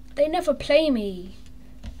 like, they never play me.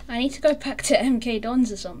 I need to go back to MK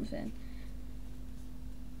Dons or something.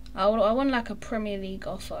 I want like a Premier League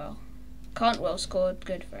offer. Cantwell scored,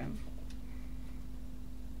 good for him.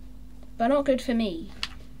 But not good for me.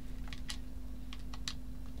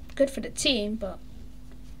 Good for the team, but...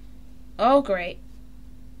 Oh, great.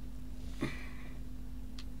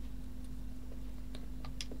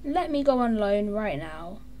 Let me go on loan right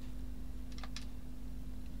now.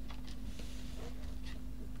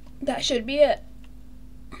 That should be it.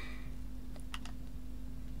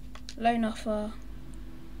 Loan offer.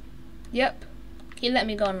 Yep. He let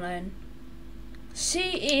me go on loan.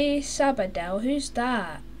 C.E. Sabadell, who's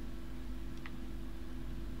that?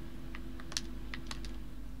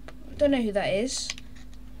 Don't know who that is.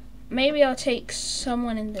 Maybe I'll take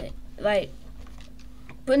someone in the, like,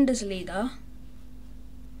 Bundesliga.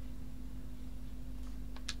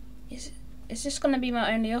 Is this gonna be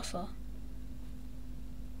my only offer?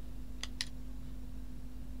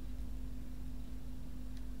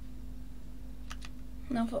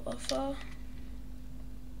 Another offer.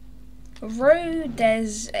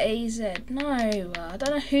 Rodez AZ. No, I don't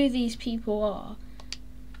know who these people are.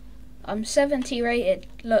 I'm 70 rated.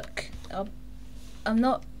 Look, I'm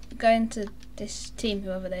not going to this team,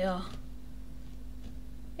 whoever they are.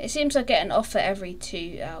 It seems I get an offer every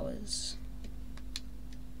 2 hours.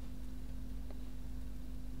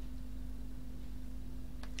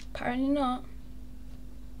 Apparently not.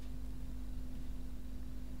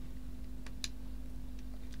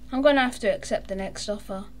 I'm gonna have to accept the next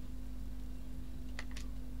offer.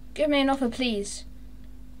 Give me an offer, please.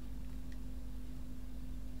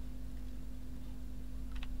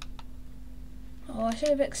 Oh, I should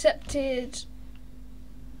have accepted.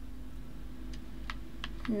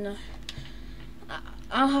 No.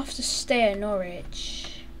 I'll have to stay at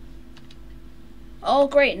Norwich. Oh,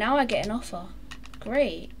 great. Now I get an offer.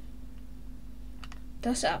 Great.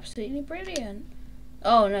 That's absolutely brilliant.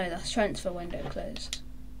 Oh, no. That's transfer window closed.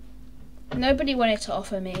 Nobody wanted to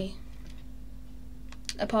offer me.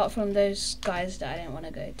 Apart from those guys that I didn't want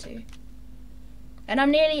to go to. And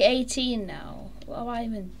I'm nearly 18 now. What have I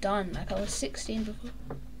even done? Like, I was 16 before.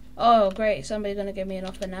 Oh, great. Somebody gonna give me an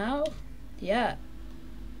offer now? Yeah.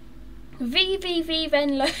 VVV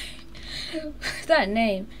Venlo. That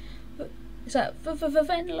name. Is that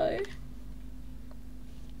Venlo?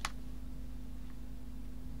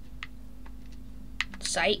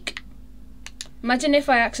 Psych. Imagine if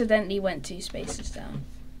I accidentally went 2 spaces down.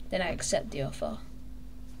 Then I accept the offer.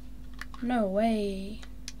 No way.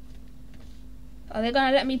 Are they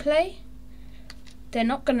gonna let me play? They're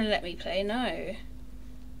not gonna let me play, no.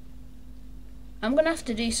 I'm gonna have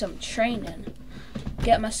to do some training.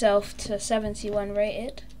 Get myself to 71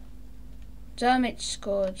 rated. Dermot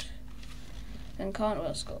scored. And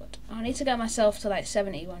Cantwell scored. I need to get myself to like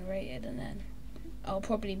 71 rated and then I'll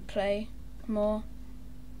probably play more.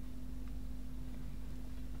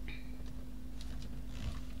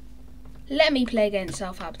 Let me play against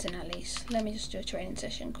Southampton at least. Let me just do a training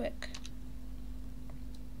session quick.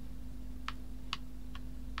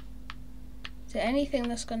 Is there anything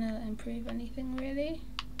that's gonna improve anything really?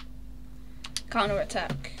 Counter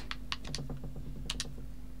attack.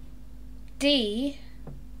 D.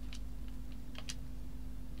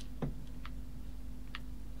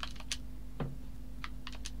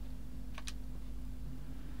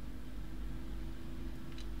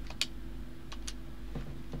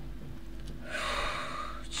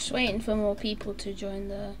 Just waiting for more people to join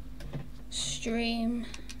the stream.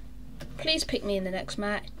 Please pick me in the next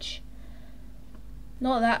match.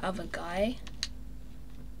 Not that other guy.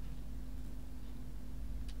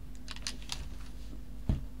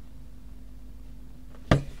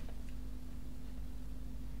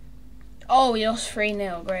 Oh, we lost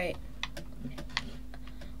 3-0, great.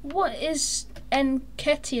 What is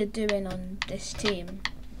Nketiah doing on this team?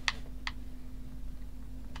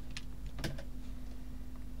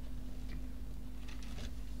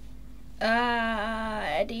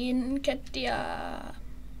 Eddie Nketiah.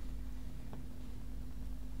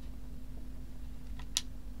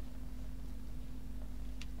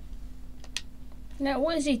 Now,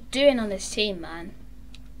 what is he doing on this team, man?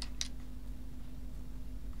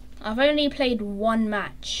 I've only played one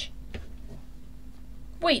match.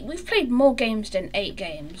 Wait, we've played more games than 8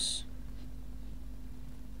 games.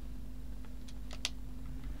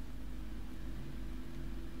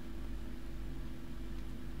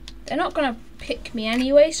 They're not going to pick me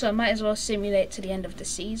anyway, so I might as well simulate to the end of the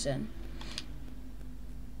season.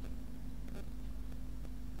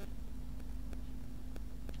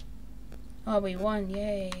 Oh, we won,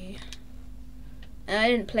 yay. And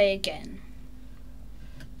I didn't play again.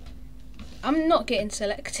 I'm not getting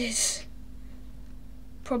selected.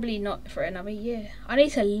 Probably not for another year. I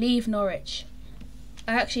need to leave Norwich.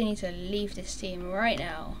 I actually need to leave this team right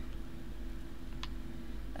now.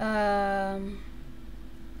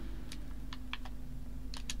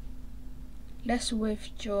 Let's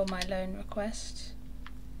withdraw my loan request.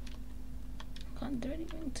 Can't do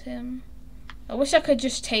anything to him. I wish I could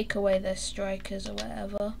just take away their strikers or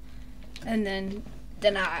whatever, and then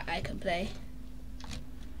I can play.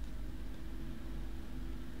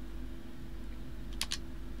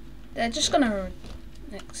 They're just gonna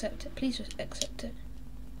accept it. Please just accept it.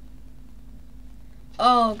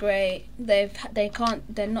 Oh great. They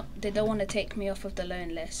don't want to take me off of the loan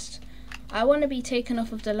list. I want to be taken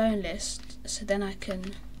off of the loan list so then I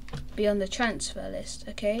can be on the transfer list,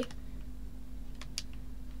 okay?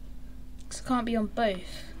 Because I can't be on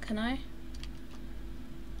both, can I?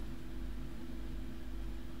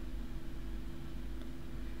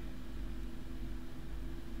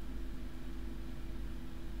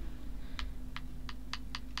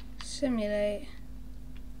 Simulate.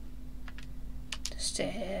 Just stay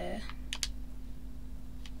here.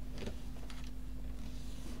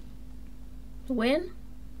 Win?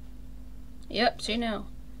 Yep, 2-0.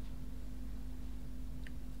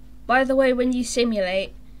 By the way, when you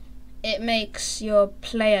simulate, it makes your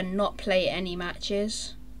player not play any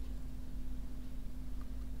matches.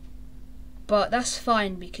 But that's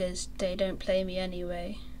fine because they don't play me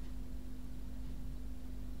anyway.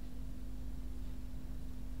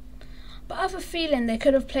 But I have a feeling they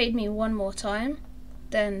could have played me one more time.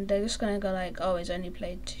 Then they're just going to go like, oh, he's only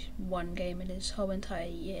played one game in his whole entire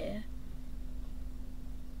year.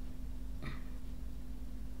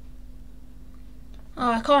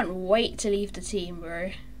 Oh, I can't wait to leave the team,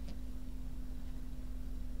 bro.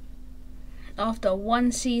 After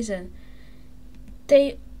one season,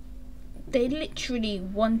 they literally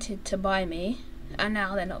wanted to buy me, and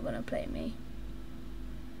now they're not going to play me.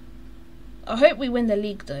 I hope we win the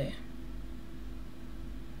league, though.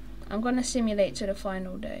 I'm going to simulate to the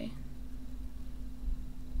final day.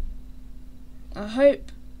 I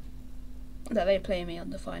hope that they play me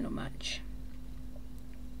on the final match.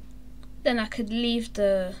 Then I could leave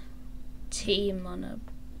the team on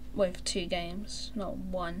with 2 games, not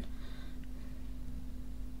 1.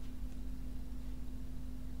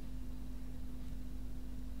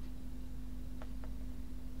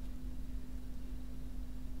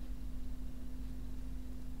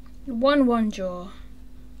 One draw.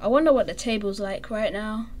 I wonder what the table's like right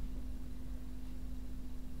now.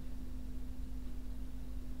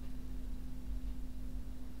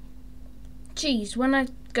 Jeez, when I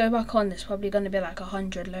go back on, there's probably going to be like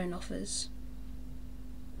 100 loan offers.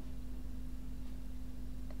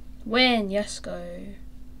 Win, yes, go.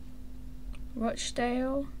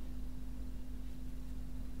 Rochdale.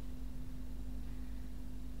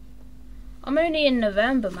 I'm only in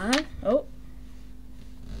November, man. Oh.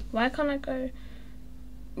 Why can't it go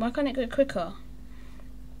quicker?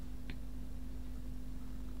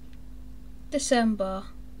 December.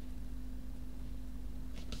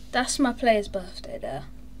 That's my player's birthday there.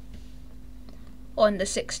 On the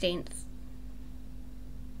 16th.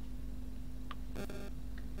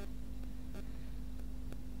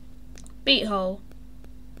 Beat Hull.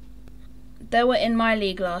 They were in my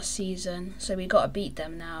league last season, so we gotta beat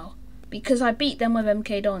them now. Because I beat them with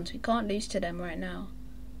MK Dons, we can't lose to them right now.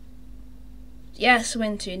 Yes,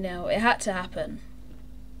 win 2-0. It had to happen.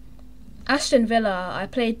 Aston Villa, I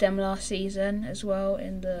played them last season as well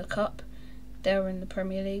in the Cup. They were in the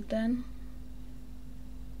Premier League then.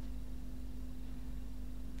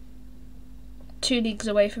 2 leagues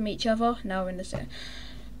away from each other. Now we're in the same.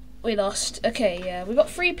 We lost. Okay, yeah. We got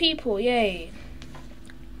 3 people. Yay.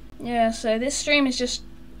 Yeah, so this stream is just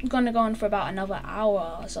gonna go on for about another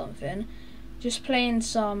hour or something. Just playing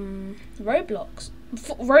some Roblox.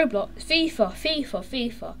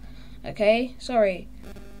 FIFA. Okay? Sorry.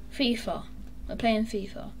 FIFA. We're playing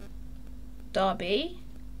FIFA. Derby.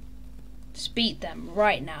 Just beat them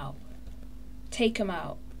right now. Take them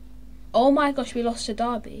out. Oh my gosh, we lost to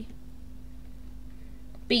Derby.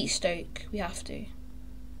 Beat Stoke. We have to.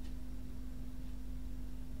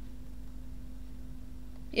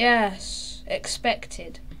 Yes.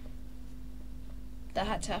 Expected. That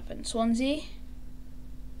had to happen. Swansea.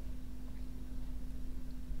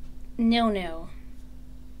 0-0.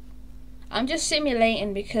 I'm just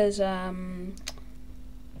simulating because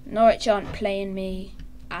Norwich aren't playing me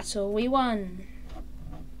at all. We won.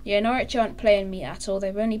 Yeah, Norwich aren't playing me at all.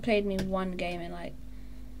 They've only played me 1 game in like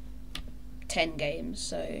 10 games,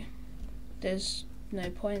 so there's no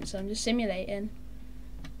point. So I'm just simulating.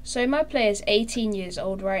 So my player's 18 years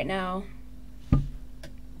old right now.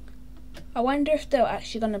 I wonder if they're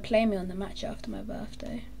actually going to play me on the match after my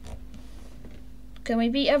birthday. Can we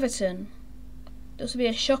beat Everton? This would be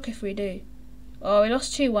a shock if we do. Oh, we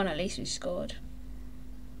lost 2-1, at least we scored.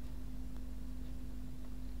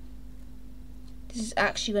 This is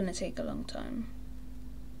actually going to take a long time.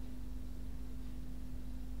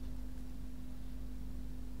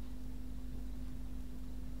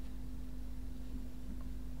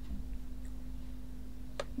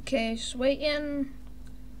 Okay, just waiting.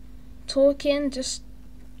 Talking, just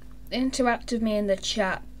interact with me in the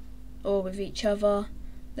chat or with each other.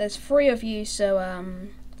 There's 3 of you, so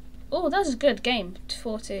oh, that's a good game,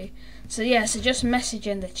 4-2. So yeah, so just message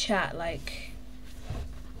in the chat, like,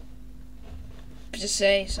 just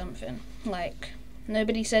say something. Like,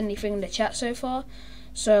 nobody said anything in the chat so far,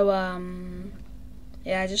 so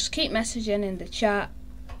yeah, just keep messaging in the chat.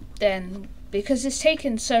 Then, because it's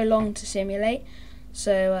taken so long to simulate,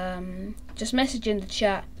 so just message in the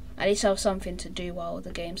chat. At least I'll have something to do while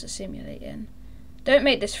the games are simulating. Don't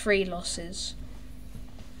make this 3 losses.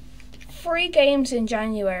 3 games in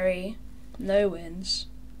January, no wins.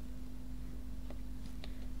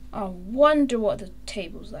 I wonder what the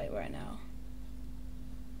table's like right now.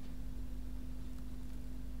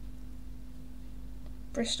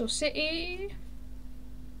 Bristol City.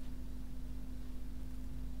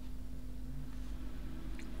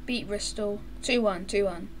 Beat Bristol. 2-1,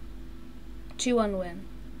 2-1. 2-1 win.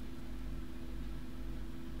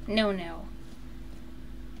 0-0.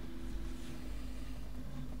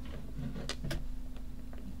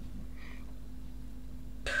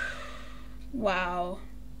 Wow.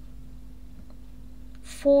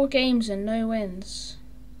 4 games and no wins.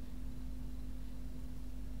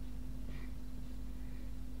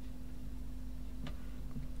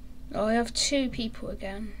 Oh, I have 2 people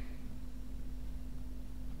again.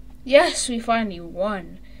 Yes, we finally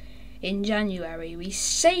won in January. We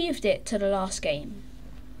saved it to the last game.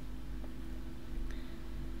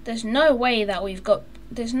 There's no way that we've got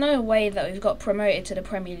promoted to the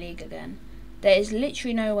Premier League again. There is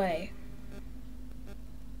literally no way.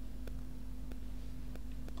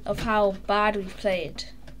 Of how bad we've played.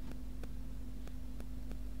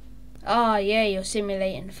 Ah, yeah, you're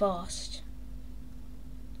simulating fast.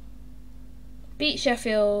 Beat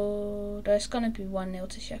Sheffield. It's gonna be 1-0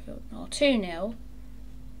 to Sheffield. Or 2-0.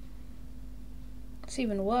 It's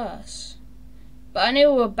even worse. But I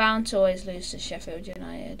knew we were bound to always lose to Sheffield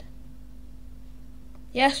United.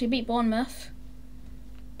 Yes, we beat Bournemouth.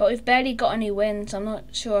 But we've barely got any wins. I'm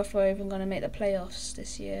not sure if we're even going to make the playoffs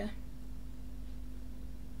this year.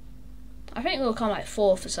 I think we'll come like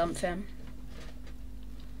 4th or something.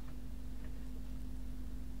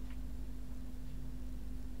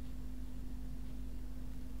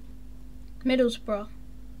 Middlesbrough.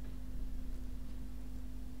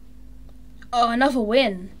 Oh, another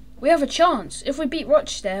win. We have a chance. If we beat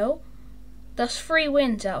Rochdale, that's 3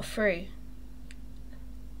 wins out of 3.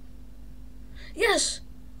 Yes!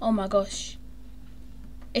 Oh my gosh.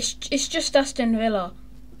 It's just Aston Villa.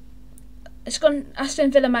 It's gone.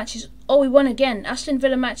 Aston Villa matches. Oh, we won again. Aston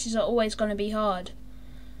Villa matches are always going to be hard.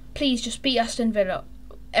 Please just beat Aston Villa.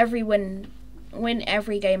 Win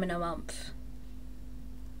every game in a month.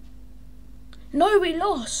 No, we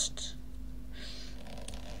lost.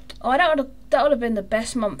 Oh, that would have been the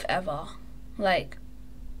best month ever. Like,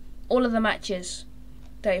 all of the matches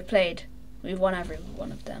that we've played, we've won every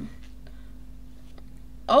one of them.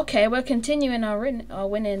 Okay, we're continuing our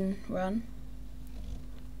winning run.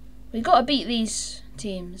 We got to beat these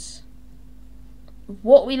teams.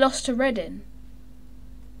 What, we lost to Reading?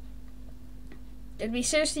 Did we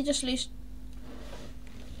seriously just lose?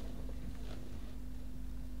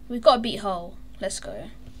 We've got to beat Hull. Let's go.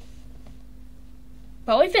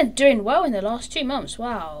 But we've been doing well in the last 2 months.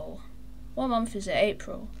 Wow. What month is it?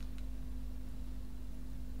 April.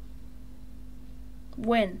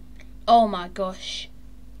 Win. Oh my gosh.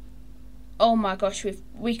 Oh my gosh,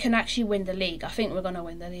 we can actually win the league. I think we're going to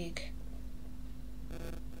win the league.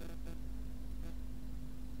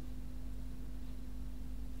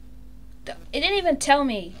 It didn't even tell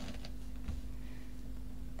me.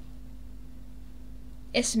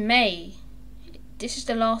 It's May. This is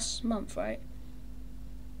the last month, right?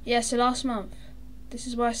 Yeah, it's the last month. This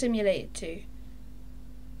is where I simulated to.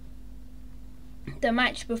 The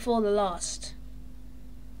match before the last.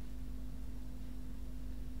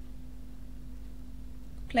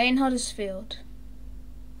 Playing Huddersfield.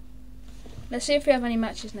 Let's see if we have any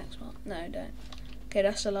matches next month. No, don't. Okay,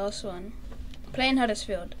 that's the last one. Playing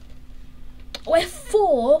Huddersfield. We're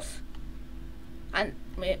 4th. And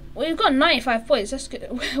we've got 95 points. That's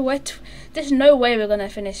good. There's no way we're going to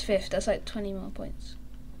finish 5th. That's like 20 more points.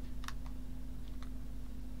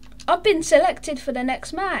 I've been selected for the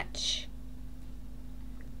next match.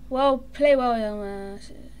 Well, play well, young man.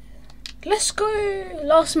 Let's go.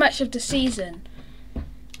 Last match of the season.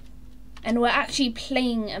 And we're actually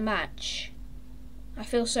playing a match. I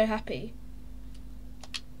feel so happy.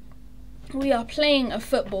 We are playing a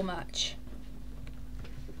football match.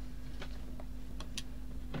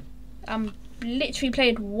 I'm literally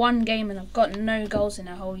played 1 game and I've got no goals in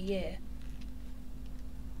a whole year.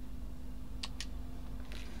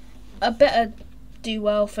 I better do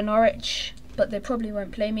well for Norwich, but they probably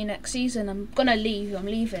won't play me next season. I'm gonna leave. I'm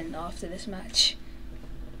leaving after this match.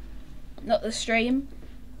 Not the stream.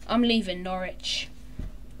 I'm leaving Norwich.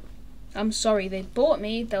 I'm sorry, they bought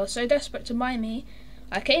me. They were so desperate to buy me.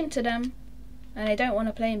 I came to them and they don't want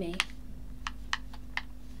to play me.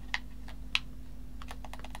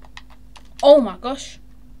 Oh my gosh.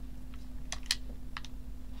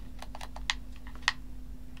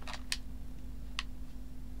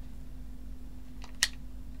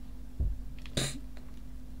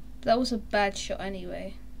 That was a bad shot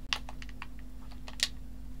anyway.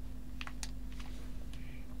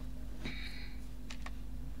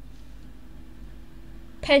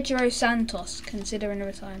 Pedro Santos considering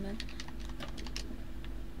retirement.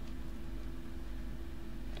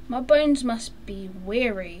 My bones must be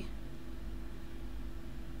weary.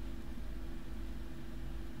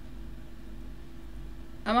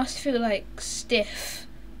 I must feel like stiff.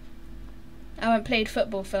 I haven't played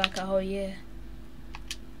football for like a whole year.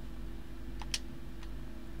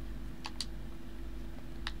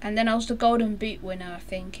 And then I was the Golden Boot winner, I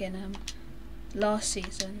think, in last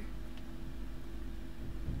season.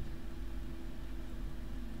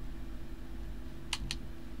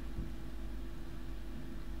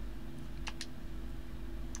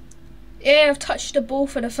 Yeah, I've touched the ball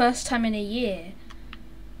for the first time in a year.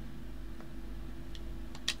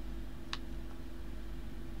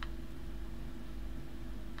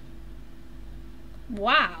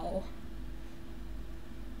 Wow.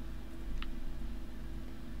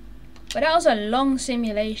 But that was a long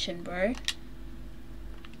simulation, bro.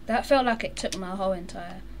 That felt like it took my whole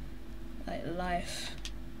entire life.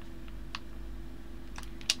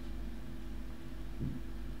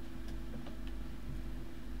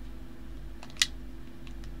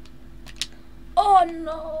 Oh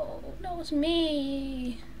no, that was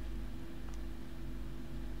me.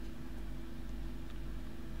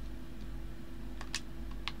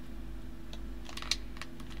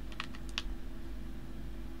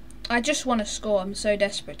 I just want to score. I'm so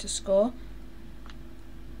desperate to score.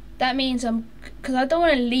 That means because I don't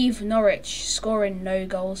want to leave Norwich scoring no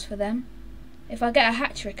goals for them. If I get a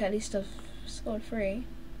hat-trick, at least I've scored 3.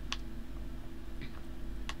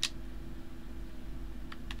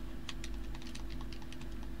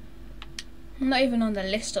 I'm not even on the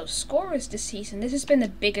list of scorers this season. This has been the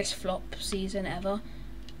biggest flop season ever.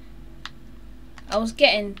 I was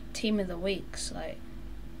getting team of the weeks, like.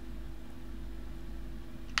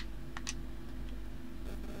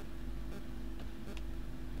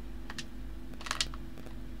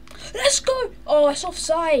 Let's go! Oh, it's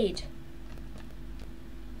offside.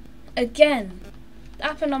 Again. That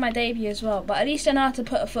happened on my debut as well, but at least I know how to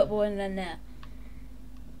put a football in the net.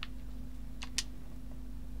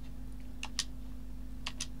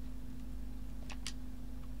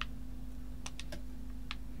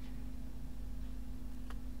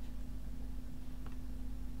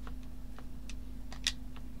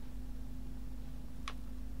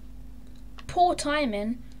 poor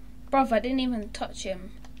timing. Bruv, I didn't even touch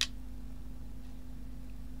him.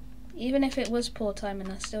 Even if it was poor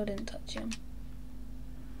timing, I still didn't touch him.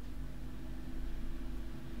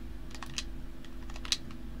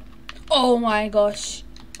 Oh my gosh.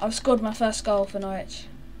 I've scored my first goal for Norwich.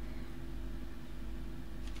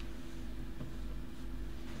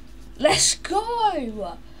 Let's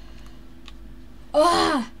go!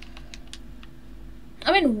 Ah!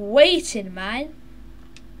 I've been waiting, man.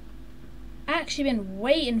 Actually been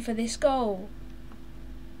waiting for this goal.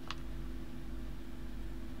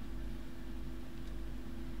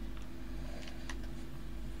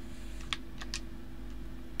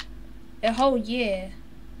 A whole year.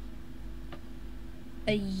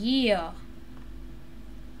 A year.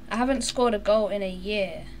 I haven't scored a goal in a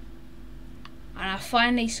year. And I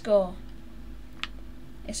finally score.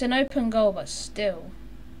 It's an open goal, but still.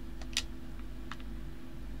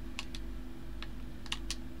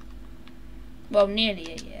 Well, nearly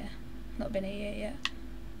a year. Not been a year yet.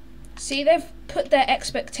 See, they've put their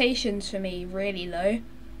expectations for me really low.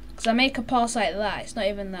 Because I make a pass like that. It's not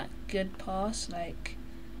even that good pass. Like,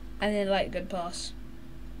 I didn't like good pass.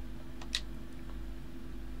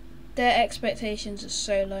 Their expectations are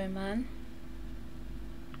so low, man.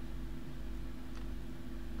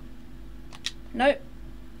 Nope.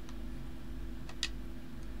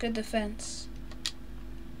 Good defense.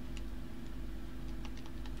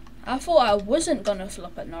 I thought I wasn't gonna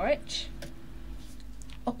flop at Norwich.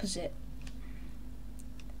 Opposite.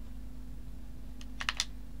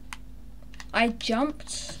 I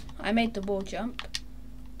jumped. I made the ball jump.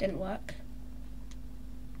 Didn't work.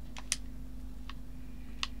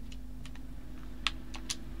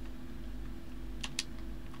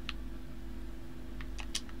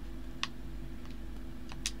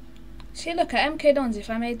 See, look at MK Dons.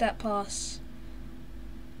 If I made that pass,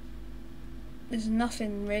 there's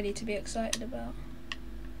nothing really to be excited about.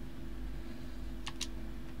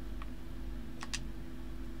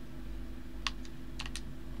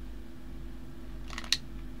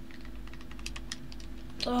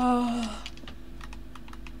 Oh,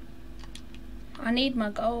 I need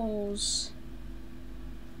my goals.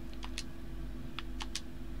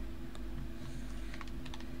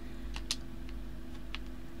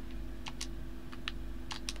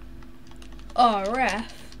 Oh,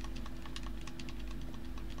 ref.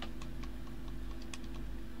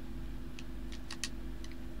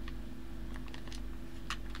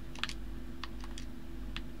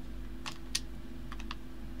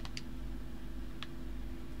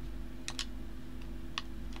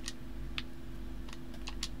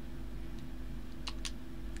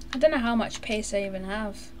 I don't know how much pace I even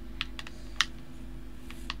have.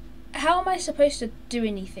 How am I supposed to do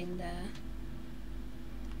anything there?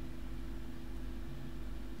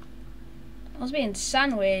 I was being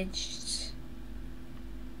sandwiched.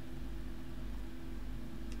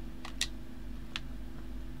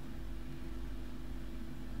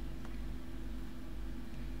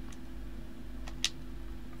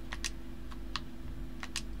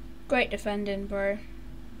 Great defending, bro.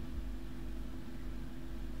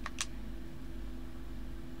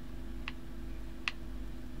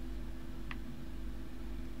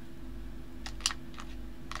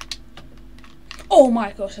 Oh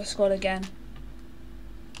my gosh, I scored again.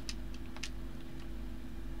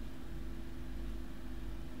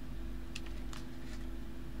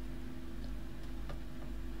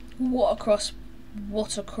 What a cross,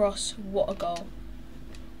 what a cross, what a goal.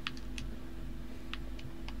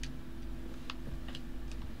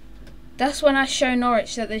 That's when I show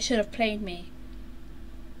Norwich that they should have played me.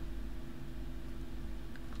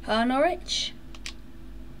 Huh, Norwich?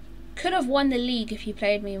 Could have won the league if you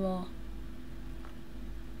played me more.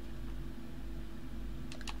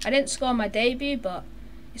 I didn't score my debut, but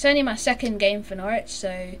it's only my second game for Norwich,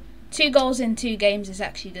 so 2 goals in 2 games is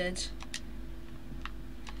actually good.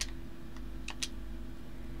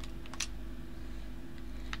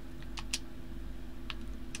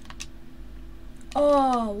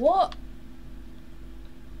 Oh, what?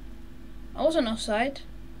 I wasn't offside.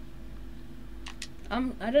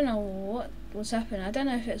 I don't know what was happening. I don't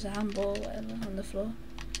know if it's a handball or whatever on the floor.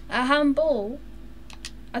 A handball?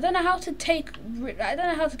 I don't know how to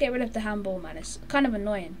get rid of the handball, man. It's kind of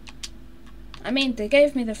annoying. I mean, they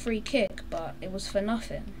gave me the free kick, but it was for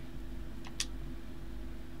nothing.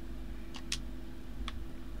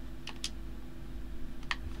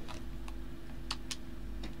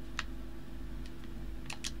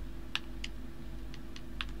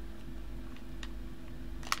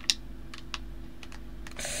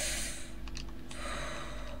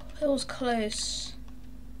 It was close.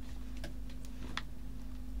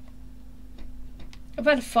 I've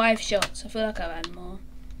had 5 shots. I feel like I've had more.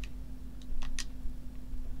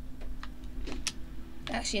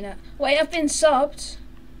 Actually, no. Wait, I've been subbed.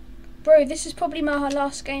 Bro, this is probably my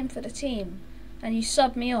last game for the team. And you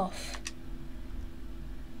subbed me off.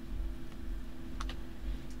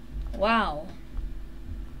 Wow.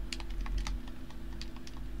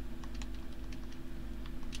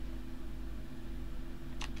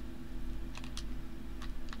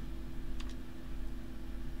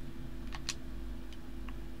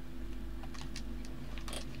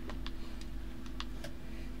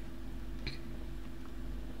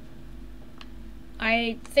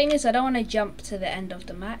 Thing is, I don't want to jump to the end of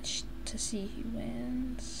the match to see who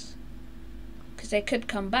wins, because they could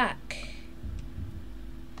come back.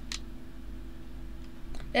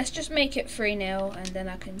 Let's just make it 3-0 and then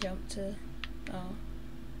I can jump to... Oh.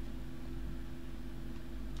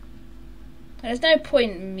 There's no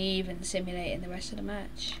point in me even simulating the rest of the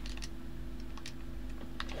match.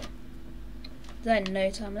 There's no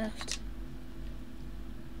time left.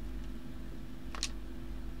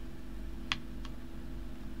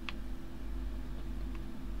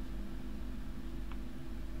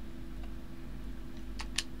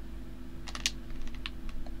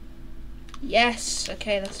 Yes,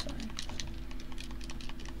 okay, that's fine.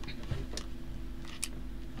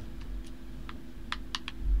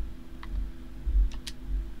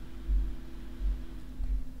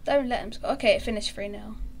 Don't let him score. Okay, it finished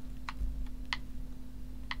 3-0.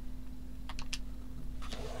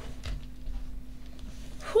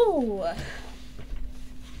 Whew.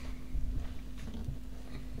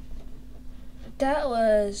 That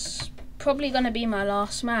was probably going to be my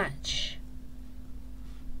last match.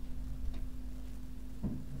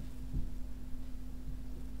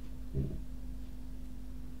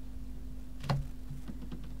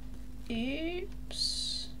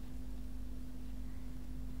 Oops.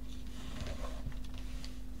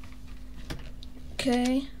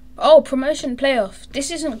 Okay. Oh, promotion playoff.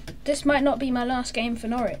 This might not be my last game for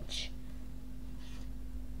Norwich.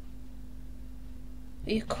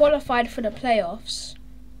 You qualified for the playoffs.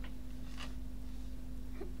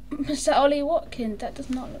 Is that Ollie Watkins? That does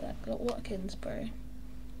not look like Watkins, bro.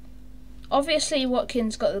 Obviously,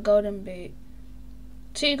 Watkins got the golden boot.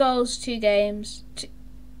 2 goals, 2 games.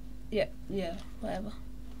 Yeah, whatever.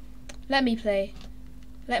 Let me play.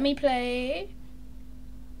 Let me play.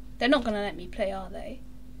 They're not gonna let me play, are they?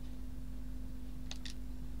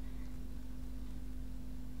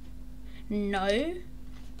 No.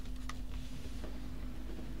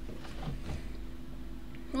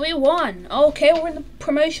 We won. Okay, we're in the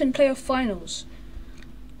promotion playoff finals.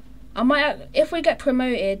 I might, if we get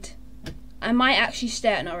promoted, I might actually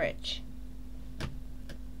stay at Norwich.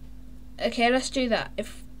 Okay, let's do that.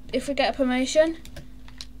 If we get a promotion,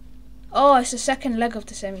 oh, it's the second leg of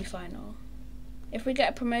the semi-final. If we get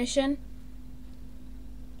a promotion,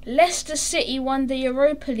 Leicester City won the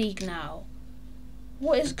Europa League now.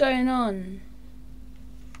 What is going on?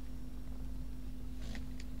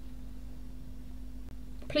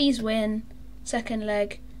 Please win. Second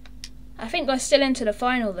leg. I think we're still into the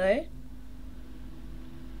final though.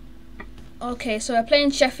 Okay, so we're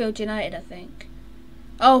playing Sheffield United, I think.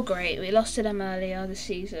 Oh great, we lost to them earlier this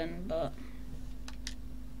season, but...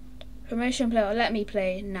 Promotion player, let me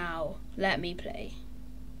play now. Let me play.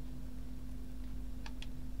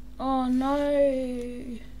 Oh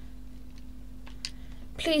no.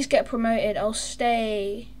 Please get promoted, I'll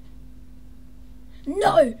stay.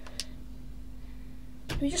 No!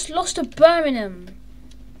 We just lost to Birmingham.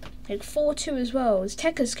 Like 4-2 as well. Is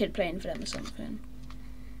Tekka's kid playing for them or something?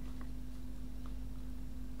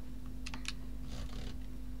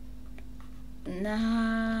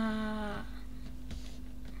 Nah.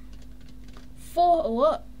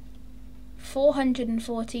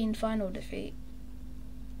 414 final defeat.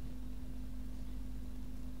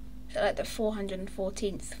 Is that like the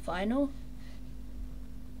 414th final?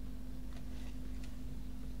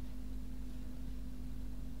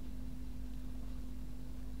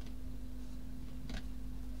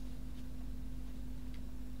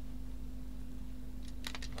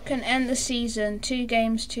 Can end the season, 2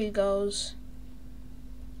 games, 2 goals.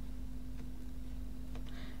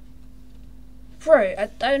 Bro, I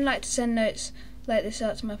don't like to send notes like this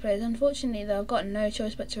out to my players. Unfortunately though, I've got no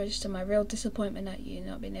choice but to register my real disappointment at you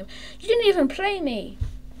not being able. You didn't even play me.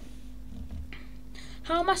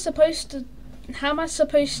 How am I supposed to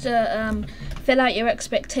fill out your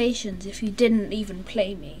expectations if you didn't even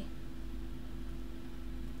play me?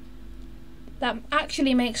 That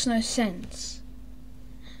actually makes no sense.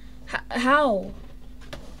 How?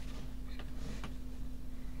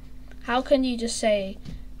 How can you just say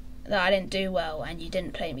that I didn't do well and you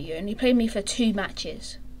didn't play me. You only played me for 2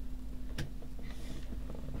 matches.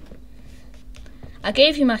 I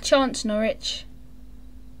gave you my chance, Norwich.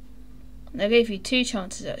 I gave you 2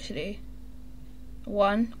 chances actually.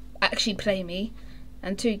 1, actually play me,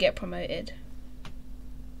 and 2, get promoted.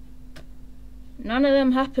 None of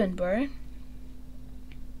them happened, bro.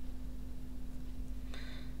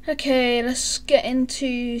 Okay, let's get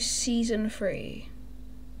into season 3.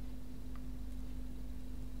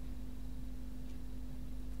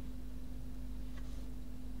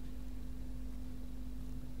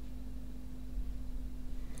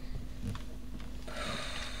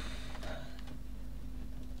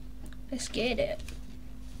 Let's get it.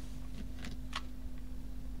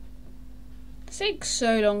 It takes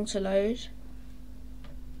so long to load.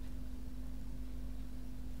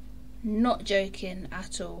 Not joking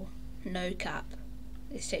at all. No cap.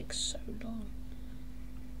 It takes so long.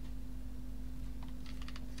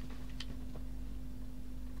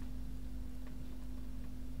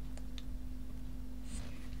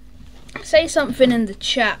 Say something in the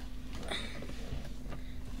chat.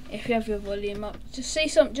 If you have your volume up, just say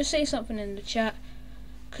something in the chat,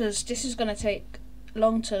 because this is gonna take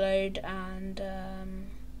long to load, and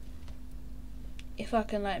if I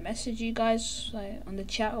can like message you guys like on the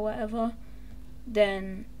chat or whatever,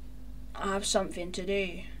 then I have something to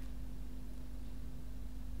do.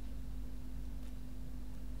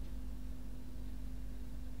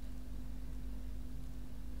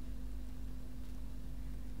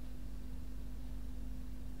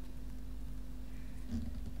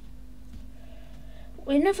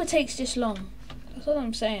 It never takes this long. That's all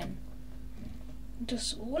I'm saying.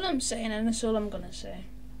 Just all I'm saying, and that's all I'm gonna say.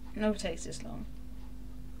 It never takes this long.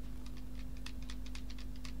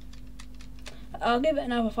 I'll give it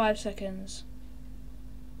another 5 seconds.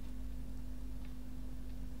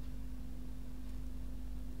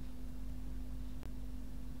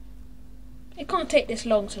 It can't take this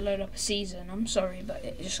long to load up a season. I'm sorry, but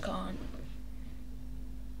it just can't.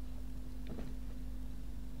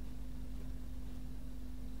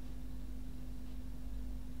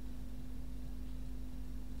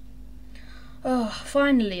 Oh,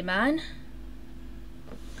 finally, man.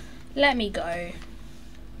 Let me go.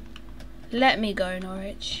 Let me go,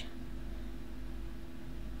 Norwich.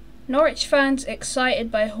 Norwich fans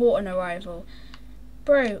excited by Horton arrival.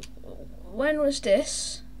 Bro, when was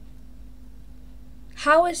this?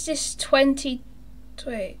 How is this 20...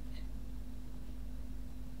 Wait.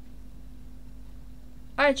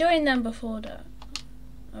 I joined them before that.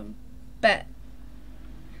 I bet.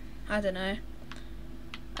 I don't know.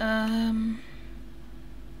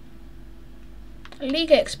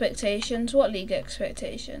 League expectations. What league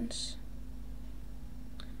expectations?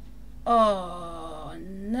 Oh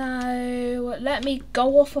no! Let me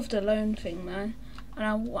go off of the loan thing, man. And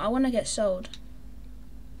I want to get sold.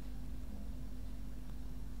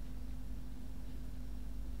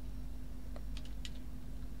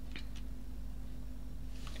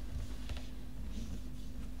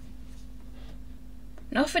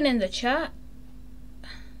 Nothing in the chat.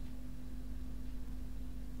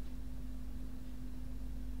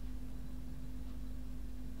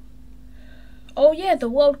 Oh yeah, the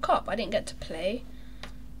World Cup. I didn't get to play.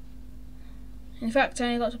 In fact, I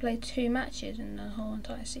only got to play 2 matches in the whole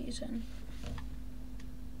entire season.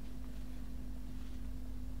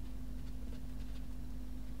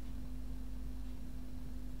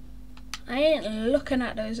 I ain't looking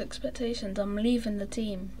at those expectations. I'm leaving the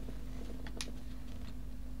team.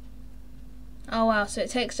 Oh wow, so it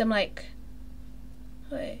takes them like...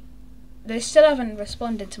 Wait. They still haven't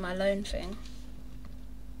responded to my loan thing.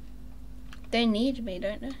 They need me,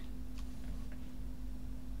 don't they?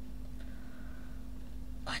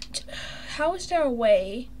 How is there a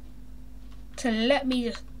way to let me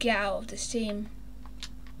just get out of this team?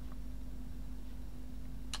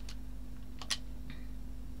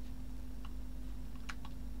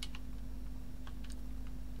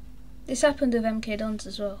 This happened with MK Dons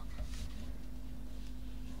as well.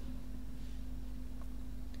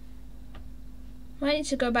 I need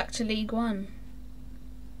to go back to League 1.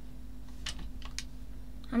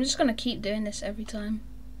 I'm just gonna keep doing this every time.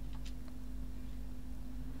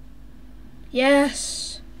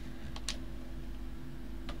 Yes!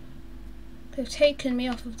 They've taken me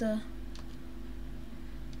off of the...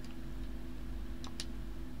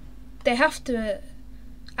 They have to...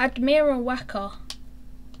 Admiral Wacker.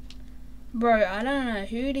 Bro, I don't know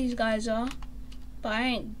who these guys are, but I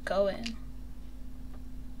ain't going.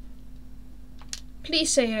 Please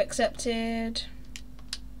say you're accepted.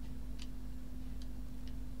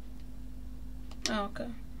 Oh, okay.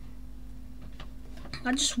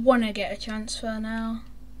 I just want to get a transfer now.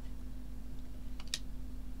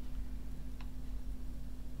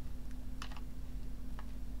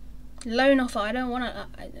 Loan offer. I don't want to.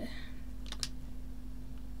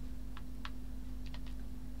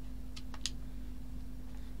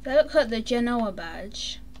 That looks like the Genoa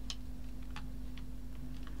badge.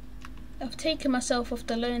 I've taken myself off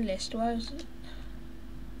the loan list. Why was it?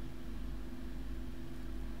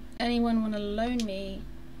 Anyone want to loan me?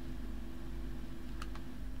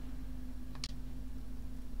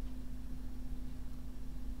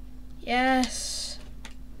 Yes.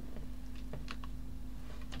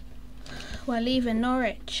 We're leaving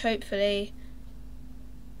Norwich, hopefully.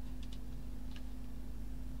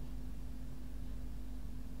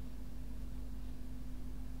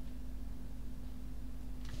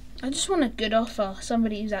 I just want a good offer,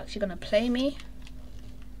 somebody who's actually going to play me.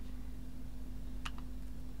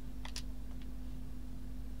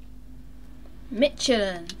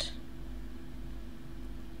 Midtjylland.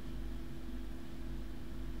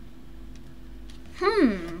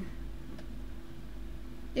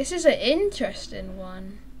 This is an interesting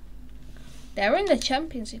one. They're in the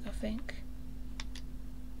Champions League, I think.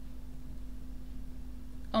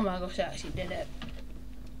 Oh my gosh, I actually did it.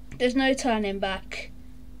 There's no turning back.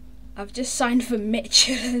 I've just signed for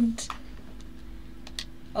Midtjylland.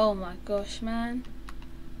 Oh my gosh, man.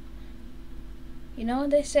 You know what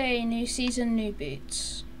they say, new season, new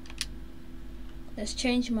boots. Let's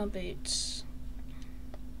change my boots.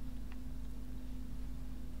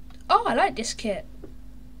 Oh, I like this kit.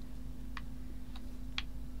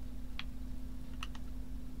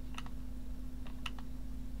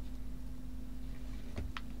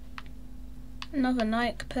 Another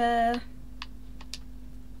Nike pair.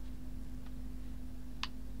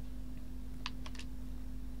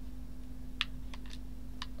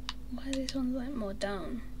 Why are these ones like more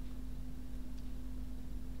down?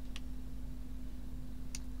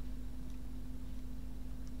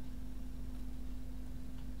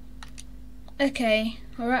 Okay,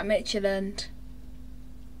 we're at Midtjylland.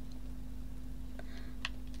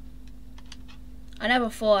 I never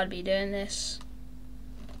thought I'd be doing this.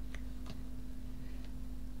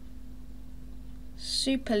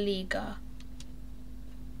 Superliga.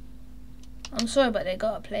 I'm sorry, but they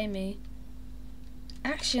gotta play me.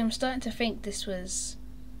 Actually, I'm starting to think this was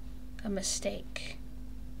a mistake.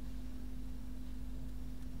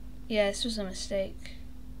 Yeah, this was a mistake.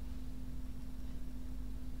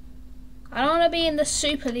 I don't want to be in the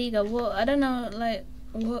Superliga. What? I don't know, like,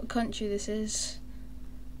 what country this is.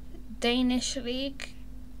 Danish league.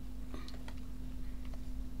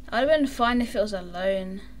 I'd have been fine if it was a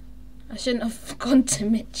loan. I shouldn't have gone to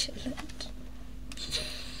Midtjylland.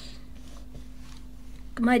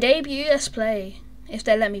 My debut, let's play. If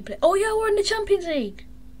they let me play. Oh yeah, we're in the Champions League.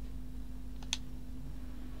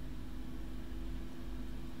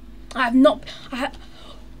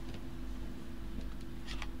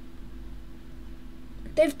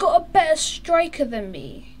 They've got a better striker than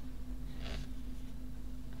me.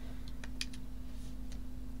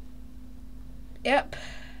 Yep.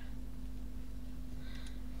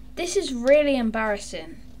 This is really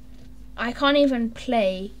embarrassing. I can't even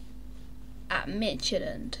play at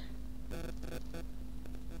Midtjylland.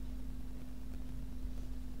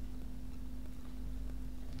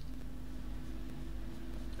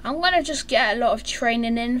 I'm gonna just get a lot of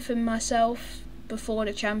training in for myself before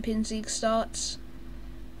the Champions League starts,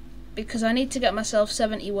 because I need to get myself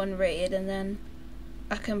 71 rated and then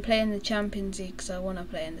I can play in the Champions League because I want to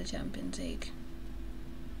play in the Champions League.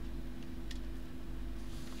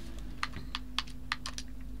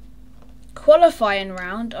 Qualifying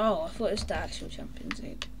round. Oh, I thought it was the actual Champions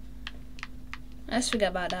League. Let's forget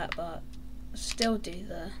about that, but still do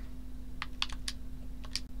the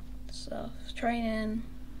stuff. Training.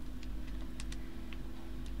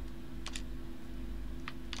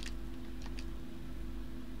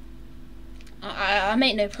 I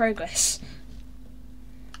make no progress.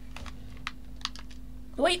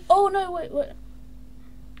 Wait, oh no, wait.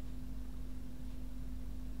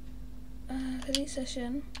 Delete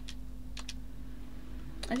session.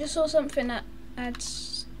 I just saw something that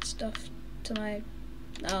adds stuff to my...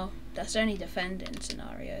 Oh, that's only defending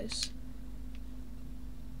scenarios.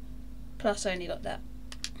 Plus I only got that.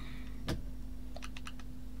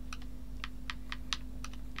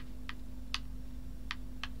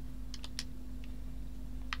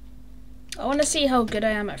 I want to see how good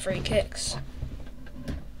I am at free kicks.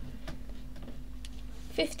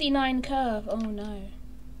 59 curve, oh no.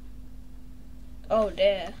 Oh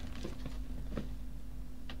dear.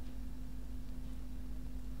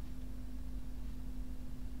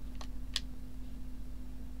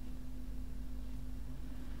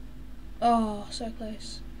 Oh, so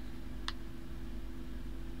close.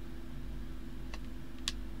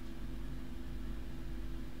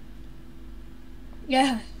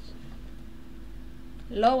 Yeah.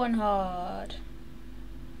 Low and hard.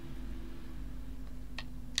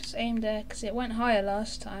 Just aim there because it went higher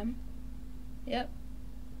last time. Yep.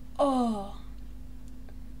 Oh.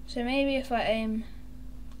 So maybe if I aim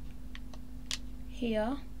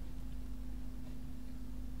here.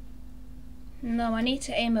 No, I need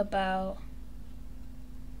to aim about.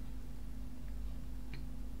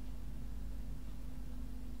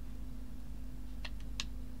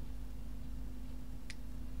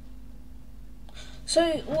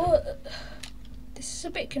 So what? This is a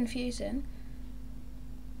bit confusing.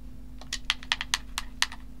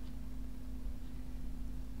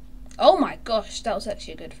 Oh my gosh, that was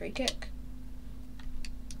actually a good free kick.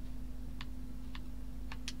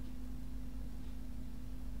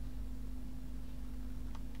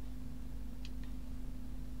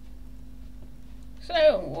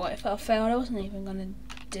 So what if I failed? I wasn't even gonna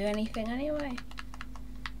do anything anyway.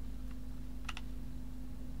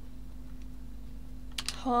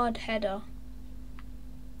 Hard header.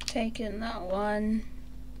 Taking that one.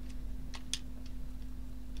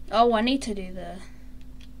 Oh, I need to do the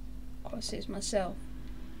crosses myself.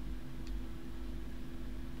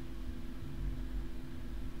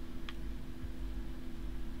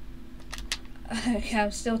 Okay,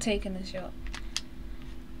 I'm still taking the shot.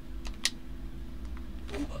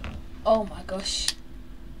 Oh my gosh.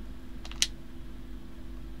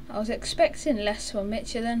 I was expecting less from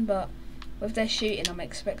Michelin, but with their shooting I'm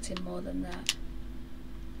expecting more than that.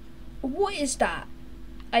 What is that?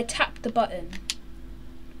 I tapped the button.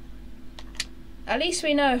 At least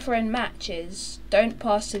we know if we're in matches, don't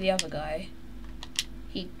pass to the other guy.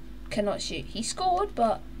 He cannot shoot. He scored,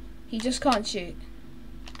 but he just can't shoot.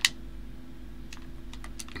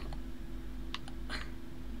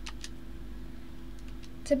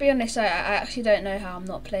 To be honest, I actually don't know how I'm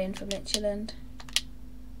not playing for Michelin.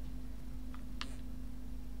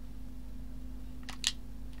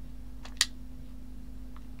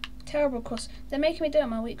 Terrible cross. They're making me do it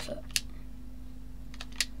on my weak foot.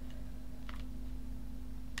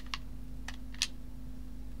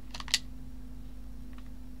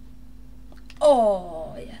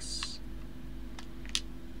 Oh, yes.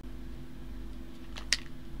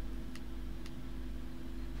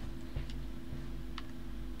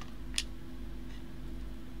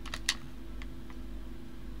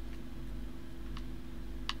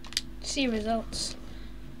 See results.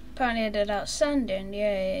 Apparently I did outstanding,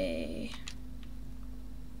 yay.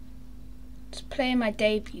 Let's play my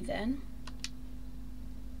debut then.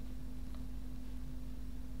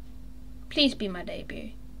 Please be my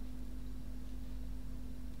debut.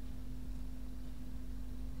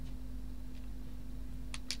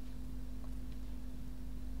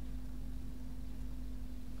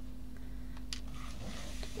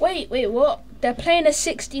 Wait, what? They're playing a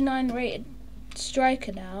 69 rated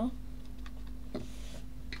striker now.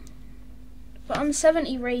 But I'm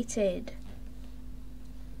 70 rated.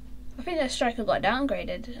 I think that striker got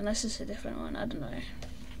downgraded, unless it's a different one, I don't know.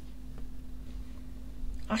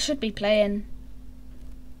 I should be playing.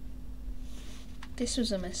 This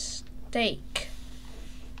was a mistake.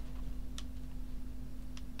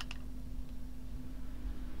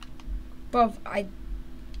 Bruv,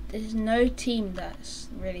 there's no team that's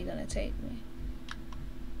really gonna take me.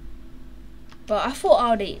 But I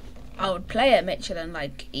thought I would play at Michelin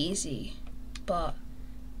like easy. But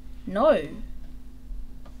no.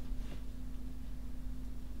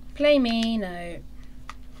 Play me, no.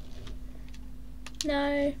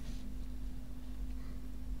 No.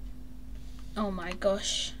 Oh my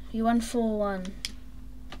gosh. You won 4-1.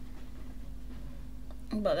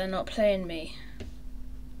 But they're not playing me.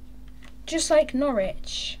 Just like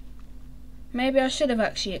Norwich. Maybe I should have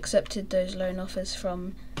actually accepted those loan offers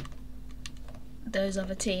from those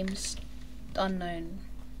other teams. Unknown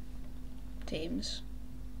teams.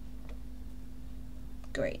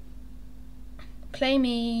 Great. Play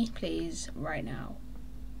me, please, right now.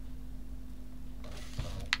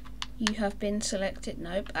 You have been selected.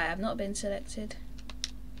 Nope, I have not been selected.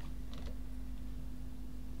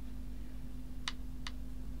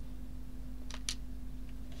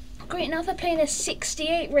 Great, now they're playing a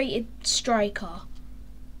 68 rated striker.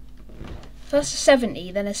 First a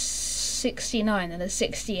 70, then a 69, then a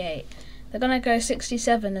 68. They're gonna go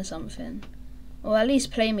 67 or something. Or at least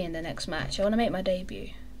play me in the next match. I want to make my debut.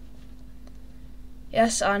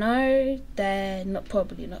 Yes, I know they're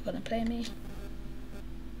probably not going to play me.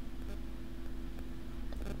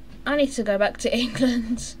 I need to go back to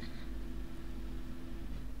England.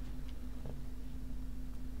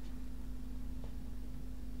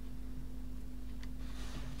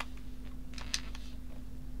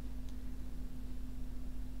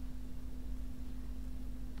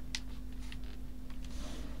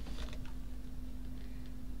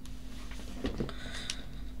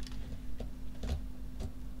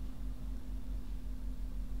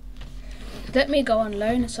 Let me go on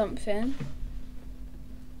loan or something.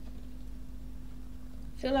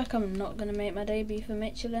 I feel like I'm not going to make my debut for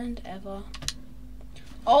Midtjylland ever.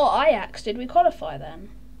 Oh, Ajax. Did we qualify then?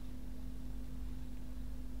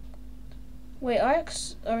 Wait,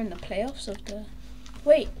 Ajax are in the playoffs of the...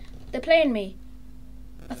 Wait, they're playing me.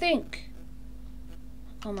 I think.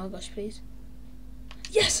 Oh my gosh, please.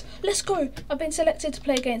 Yes, let's go. I've been selected to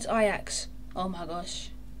play against Ajax. Oh my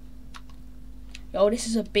gosh. Yo, this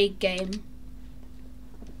is a big game.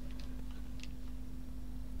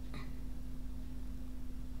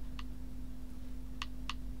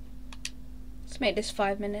 Let's make this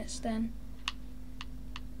 5 minutes then.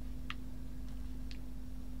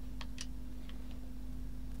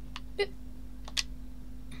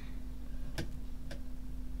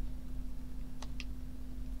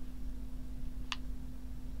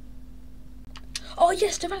 Oh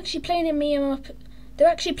yes, they're actually playing me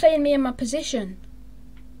in my position.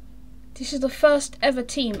 This is the first ever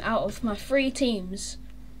team out of my 3 teams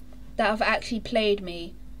that have actually played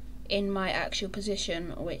me in my actual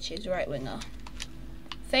position, which is right winger.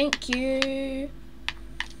 Thank you.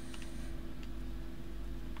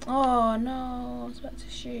 Oh no, I was about to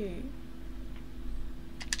shoot.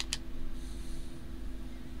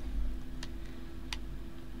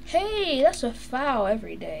 Hey, that's a foul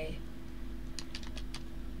every day.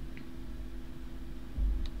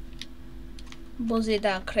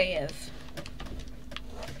 Bozida Kreev.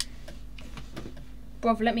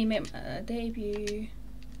 Bro, let me make my debut.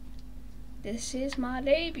 This is my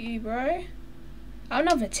debut, bro. I'm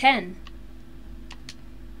number 10.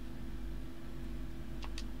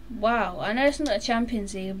 Wow, I know it's not a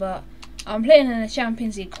Champions League, but I'm playing in a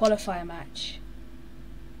Champions League qualifier match.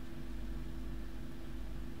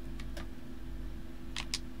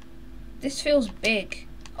 This feels big.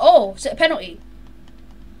 Oh, is it a penalty?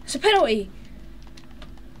 It's a penalty!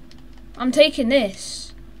 I'm taking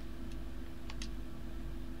this.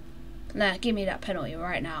 Nah, give me that penalty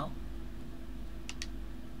right now.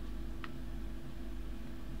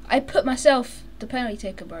 I put myself the penalty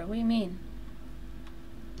taker, bro. What do you mean?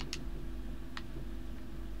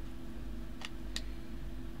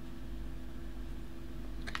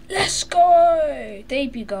 Let's go!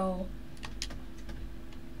 Debut goal.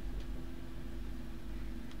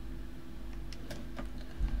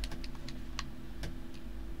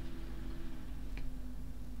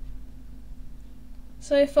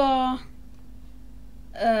 So far,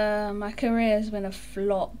 my career has been a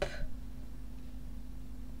flop.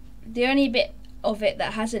 The only bit of it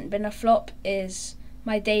that hasn't been a flop is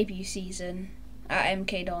my debut season at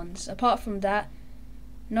MK Dons. Apart from that,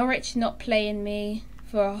 Norwich not playing me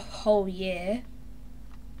for a whole year.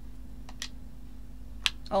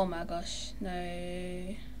 Oh my gosh,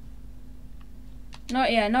 no.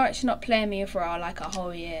 Norwich not playing me for like a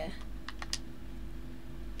whole year.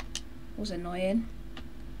 Was annoying.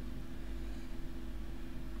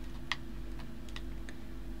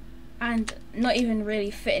 And not even really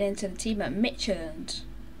fitting into the team at Midtjylland.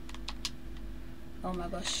 Oh my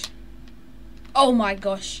gosh. Oh my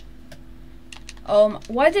gosh.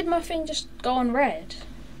 Why did my thing just go on red?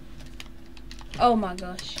 Oh my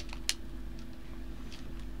gosh.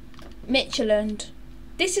 Midtjylland.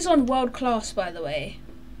 This is on world class, by the way.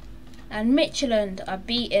 And Midtjylland are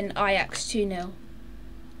beating Ajax 2-0.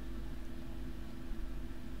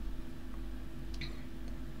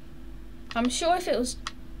 I'm sure if it was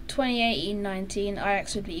 2018-19,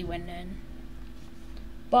 Ajax would be winning.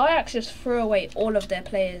 But Ajax just threw away all of their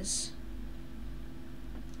players.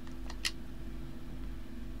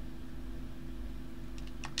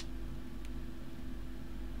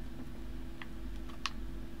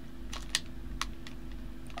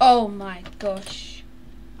 Oh my gosh.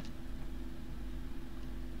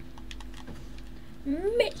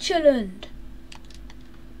 Midtjylland.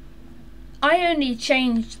 I only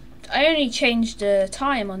changed the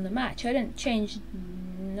time on the match. I didn't change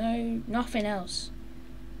nothing else.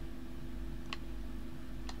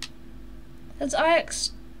 Has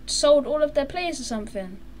Ajax sold all of their players or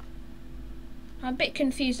something? I'm a bit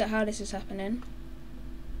confused at how this is happening.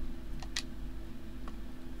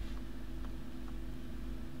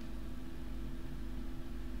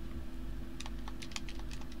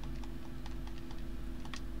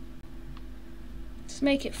 Let's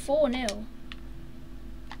make it 4-0.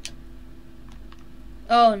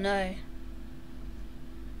 Oh no.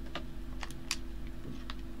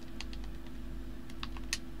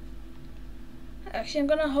 Actually, I'm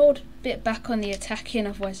going to hold a bit back on the attacking,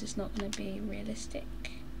 otherwise it's not going to be realistic.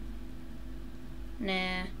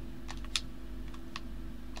 Nah.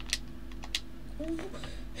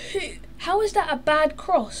 How is that a bad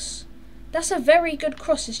cross? That's a very good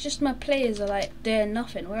cross. It's just my players are like doing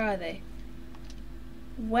nothing. Where are they?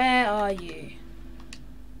 Where are you?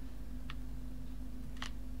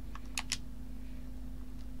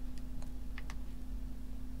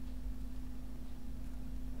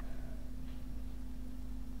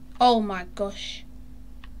 Oh my gosh.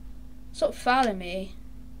 Stop fouling me.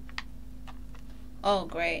 Oh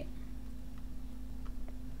great.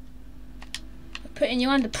 I'm putting you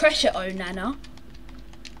under pressure, oh Nana.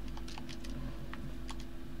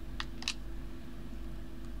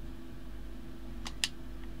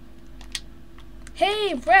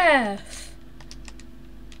 Hey ref!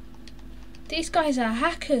 These guys are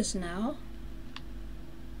hackers now.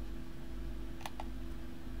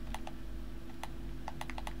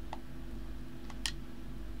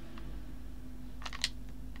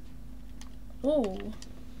 Oh.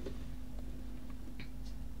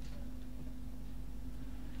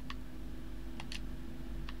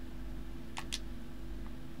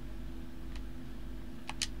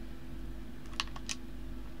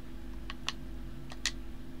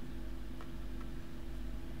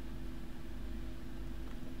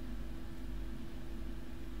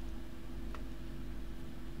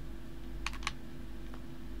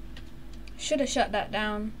 Should have shut that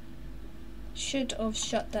down. Should have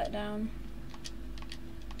shut that down.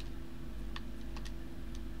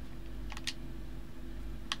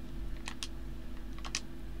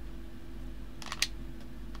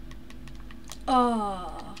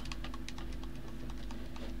 Ah.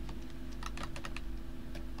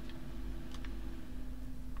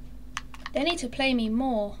 They need to play me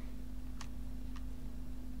more.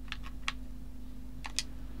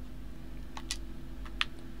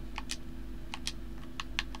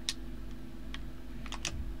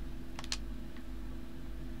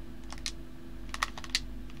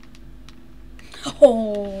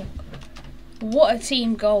 Oh, what a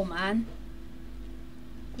team goal, man.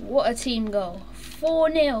 What a team goal.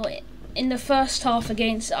 4-0 in the first half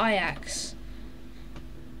against Ajax.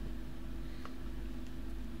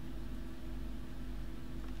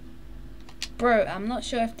 Bro, I'm not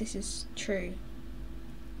sure if this is true.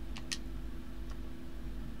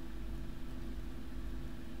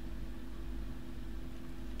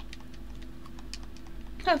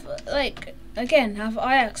 Have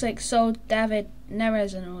Ajax like sold David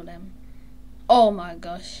Neres and all them? Oh my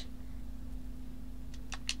gosh.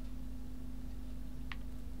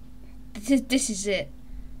 This is it.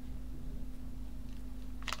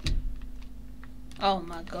 Oh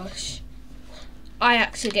my gosh.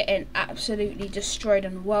 Ajax are getting absolutely destroyed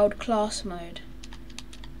in world class mode.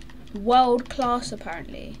 World class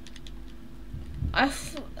apparently. I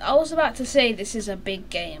was about to say this is a big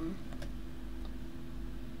game.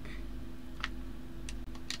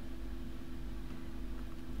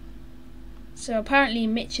 So apparently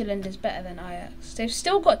Midtjylland is better than Ajax. They've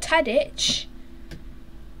still got Tadic,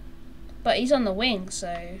 but he's on the wing,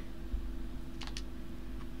 so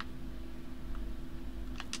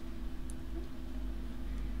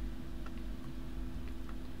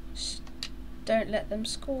just don't let them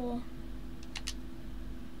score.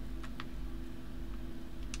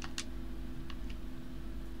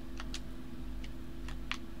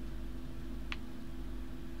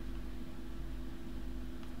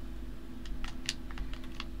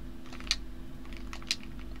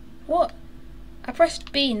 What? I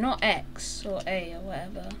pressed B, not X or A or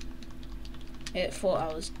whatever it thought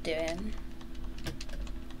I was doing.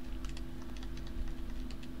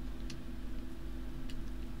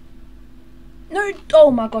 No!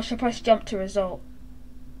 Oh my gosh! I pressed jump to result.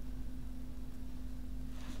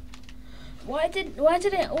 Why did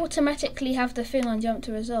it automatically have the thing on jump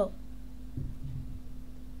to result?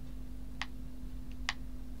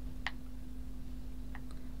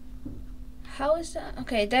 How is that?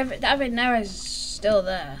 Okay, David Neres is still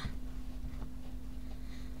there.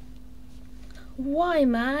 Why,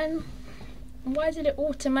 man? Why did it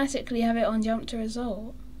automatically have it on jump to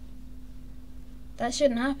result? That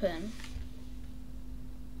shouldn't happen.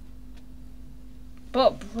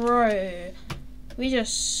 But bro, we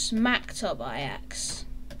just smacked up Ajax.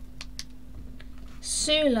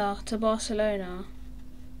 Sula to Barcelona.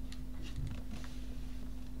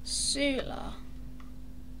 Sula.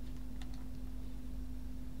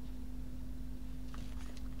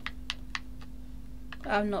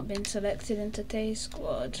 I've not been selected in today's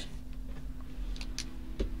squad.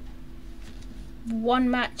 One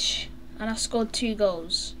match and I scored 2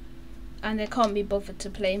 goals. And they can't be bothered to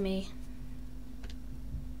play me.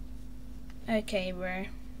 Okay, bro.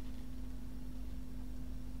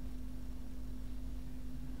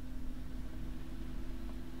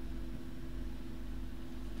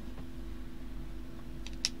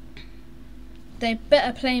 They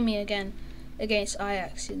better play me again against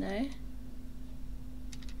Ajax, you know.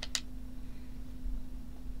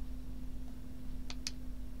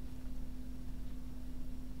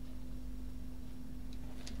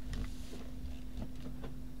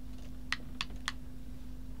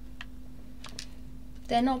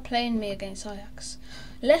 They're not playing me against Ajax.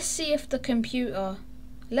 Let's see if the computer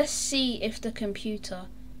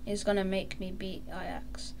is gonna make me beat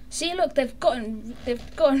Ajax. See, look, they've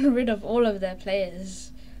gotten rid of all of their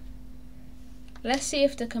players. Let's see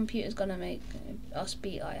if the computer's gonna make us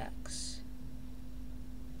beat Ajax.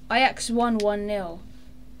 Ajax won 1-0.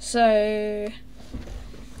 So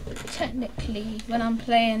technically, when I'm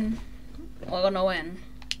playing, we're gonna win.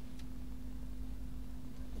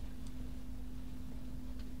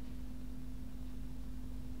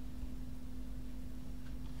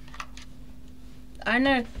 I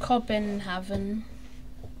know Copenhagen.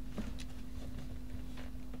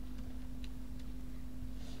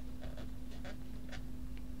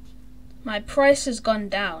 My price has gone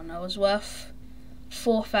down. I was worth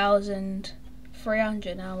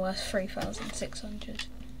 4,300, now I'm worth 3,600.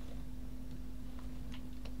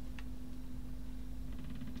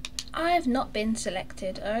 I have not been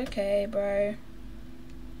selected. Okay, bro.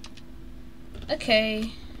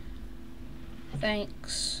 Okay.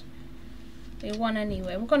 Thanks. We won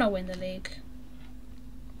anyway. We're gonna win the league.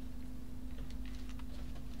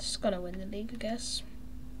 Just gonna win the league, I guess.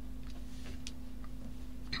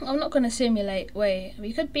 I'm not gonna simulate. Wait,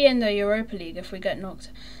 we could be in the Europa League if we get knocked.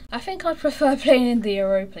 I think I'd prefer playing in the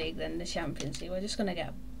Europa League than the Champions League. We're just gonna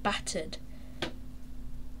get battered.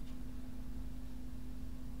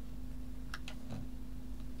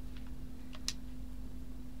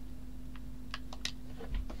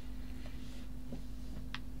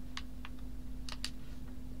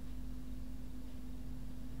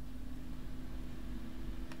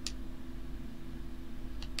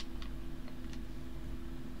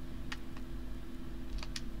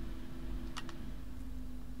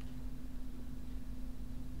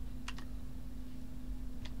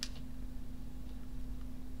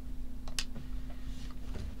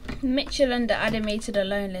 Midtjylland added me to the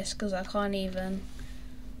loan list because I can't even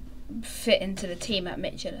fit into the team at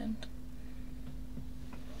Midtjylland.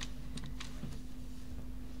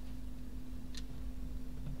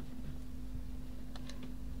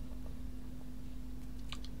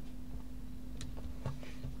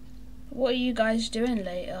 What are you guys doing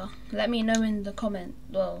later? Let me know in the comment,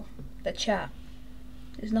 well, the chat.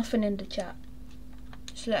 There's nothing in the chat.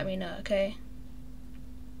 Just let me know, okay?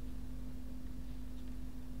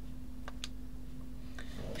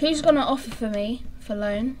 Who's gonna offer for me for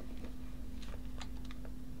loan?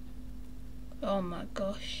 Oh my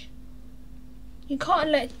gosh. You can't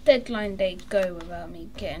let deadline day go without me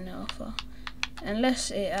getting an offer. Unless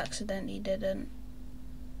it accidentally didn't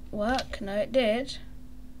work. No, it did.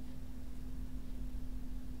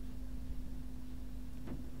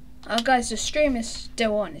 Oh guys, the stream is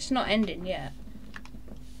still on. It's not ending yet.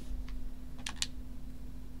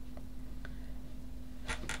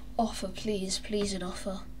 Offer, please. Please an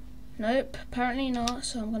offer. Nope, apparently not,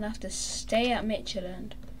 so I'm gonna have to stay at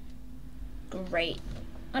Midtjylland. Great.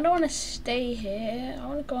 I don't want to stay here. I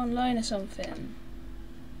want to go on loan or something.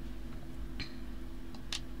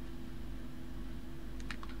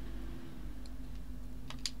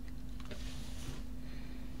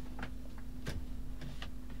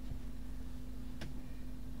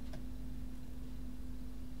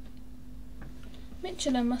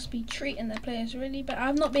 Midtjylland must be treating their players really bad.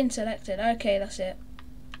 I've not been selected. Okay, that's it.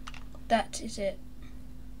 That is it.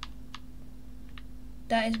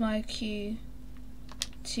 That is my cue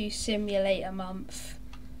to simulate a month.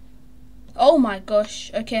 Oh my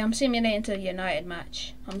gosh. Okay, I'm simulating to the United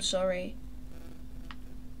match. I'm sorry.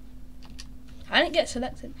 I didn't get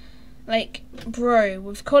selected. Like, bro,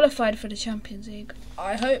 we've qualified for the Champions League.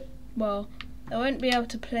 I hope, well, I won't be able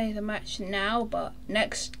to play the match now, but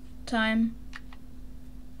next time.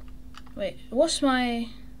 Wait, what's my...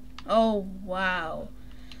 Oh, wow.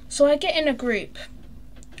 So I get in a group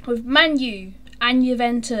with Man U and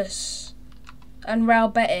Juventus and Real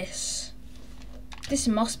Betis. This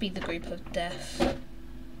must be the group of death.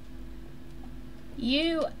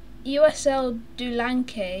 USL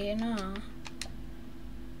Dulanke, you know.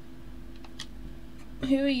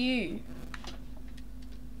 Who are you?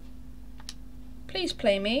 Please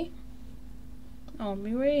play me. I'll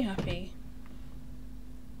be really happy.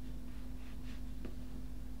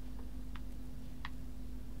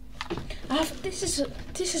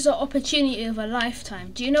 This is an opportunity of a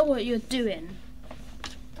lifetime. Do you know what you're doing?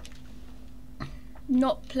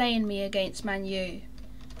 Not playing me against Man U.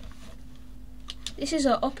 This is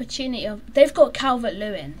an opportunity of... They've got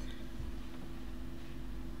Calvert-Lewin.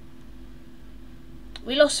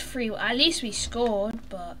 We lost 3. At least we scored,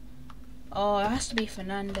 but... Oh, it has to be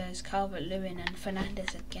Fernandes, Calvert-Lewin, and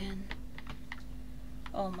Fernandes again.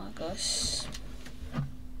 Oh my gosh.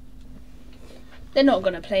 They're not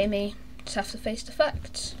going to play me. Just have to face the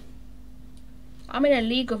facts. I'm in a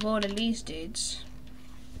league with all of these dudes.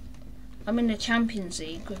 I'm in the Champions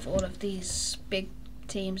League with all of these big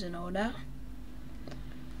teams and all that.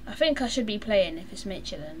 I think I should be playing if it's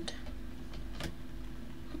Midtjylland.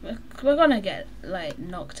 We're gonna get like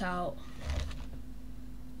knocked out.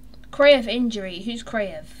 Krayev injury. Who's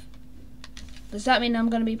Krayev? Does that mean I'm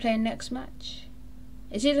gonna be playing next match?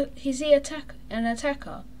 Is he an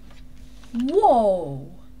attacker?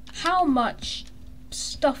 Whoa! How much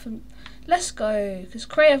stuff? Let's go, because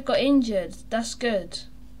Krayev got injured. That's good,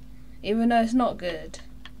 even though it's not good.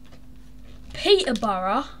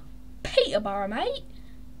 Peterborough, mate.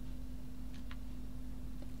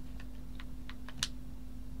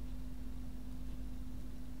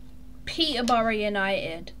 Peterborough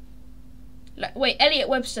United. Like, wait, Elliot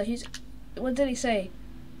Webster. What did he say?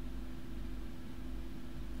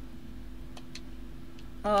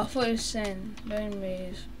 Oh, I thought he was saying don't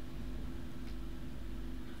move.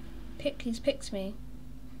 He's picked me.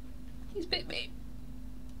 He's picked me.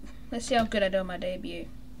 Let's see how good I do on my debut.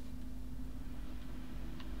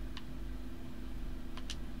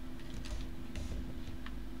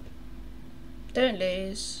 Don't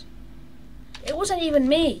lose. It wasn't even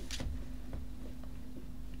me.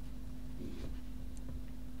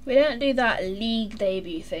 We don't do that league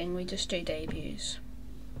debut thing, we just do debuts.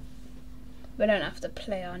 We don't have to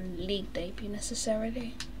play on league debut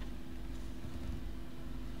necessarily.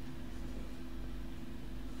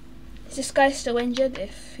 Is this guy still injured?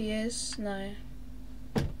 If he is, no.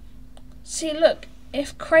 See, look,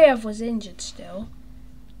 if Krayev was injured still,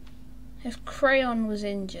 if Crayon was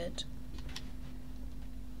injured,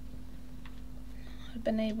 I'd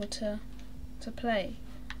been able to play.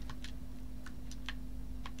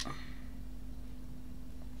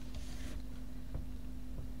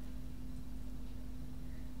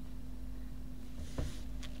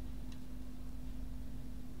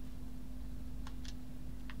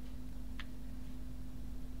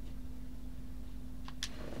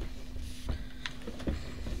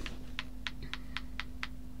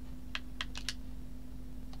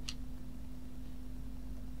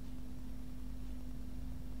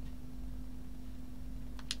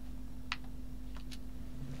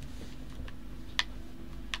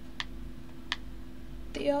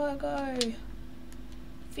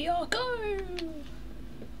 Fiago!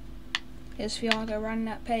 Here's Fiago running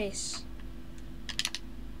at pace.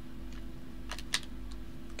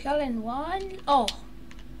 Cullen one. Oh!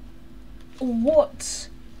 What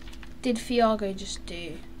did Fiago just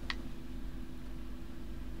do?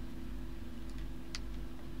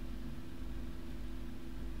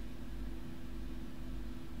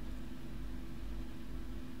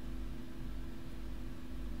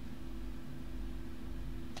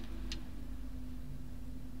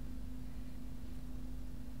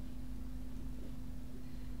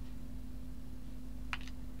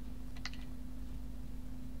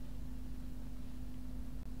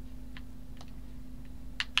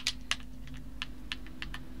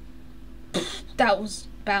 That was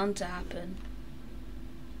bound to happen.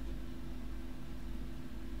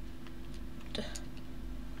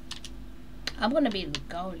 I'm gonna be the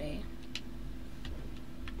goalie.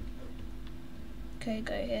 Okay,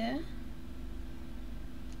 go here.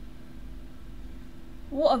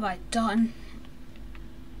 What have I done?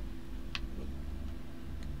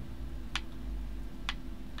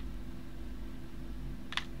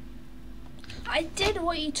 I did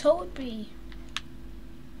what you told me.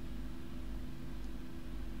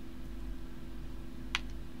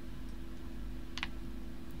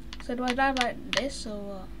 So do I die like this or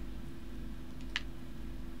what?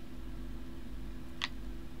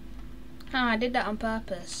 Oh, I did that on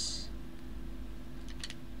purpose.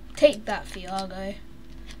 Take that, Fiago.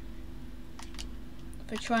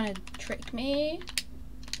 For trying to trick me.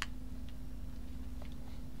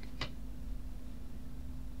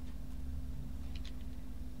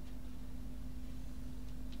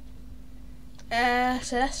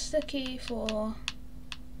 So that's the key for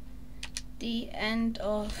the end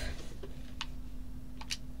of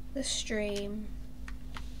the stream.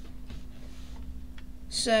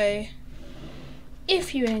 So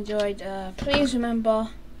if you enjoyed, please remember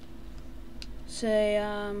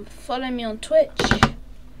to follow me on Twitch,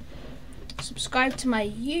 subscribe to my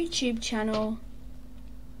YouTube channel,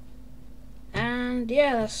 and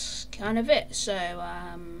yeah, that's kind of it. So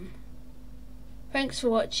Thanks for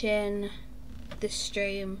watching this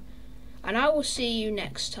stream, and I will see you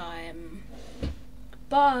next time.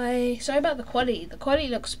 Bye. Sorry about the quality. The quality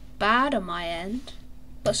looks bad on my end,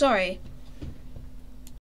 but sorry.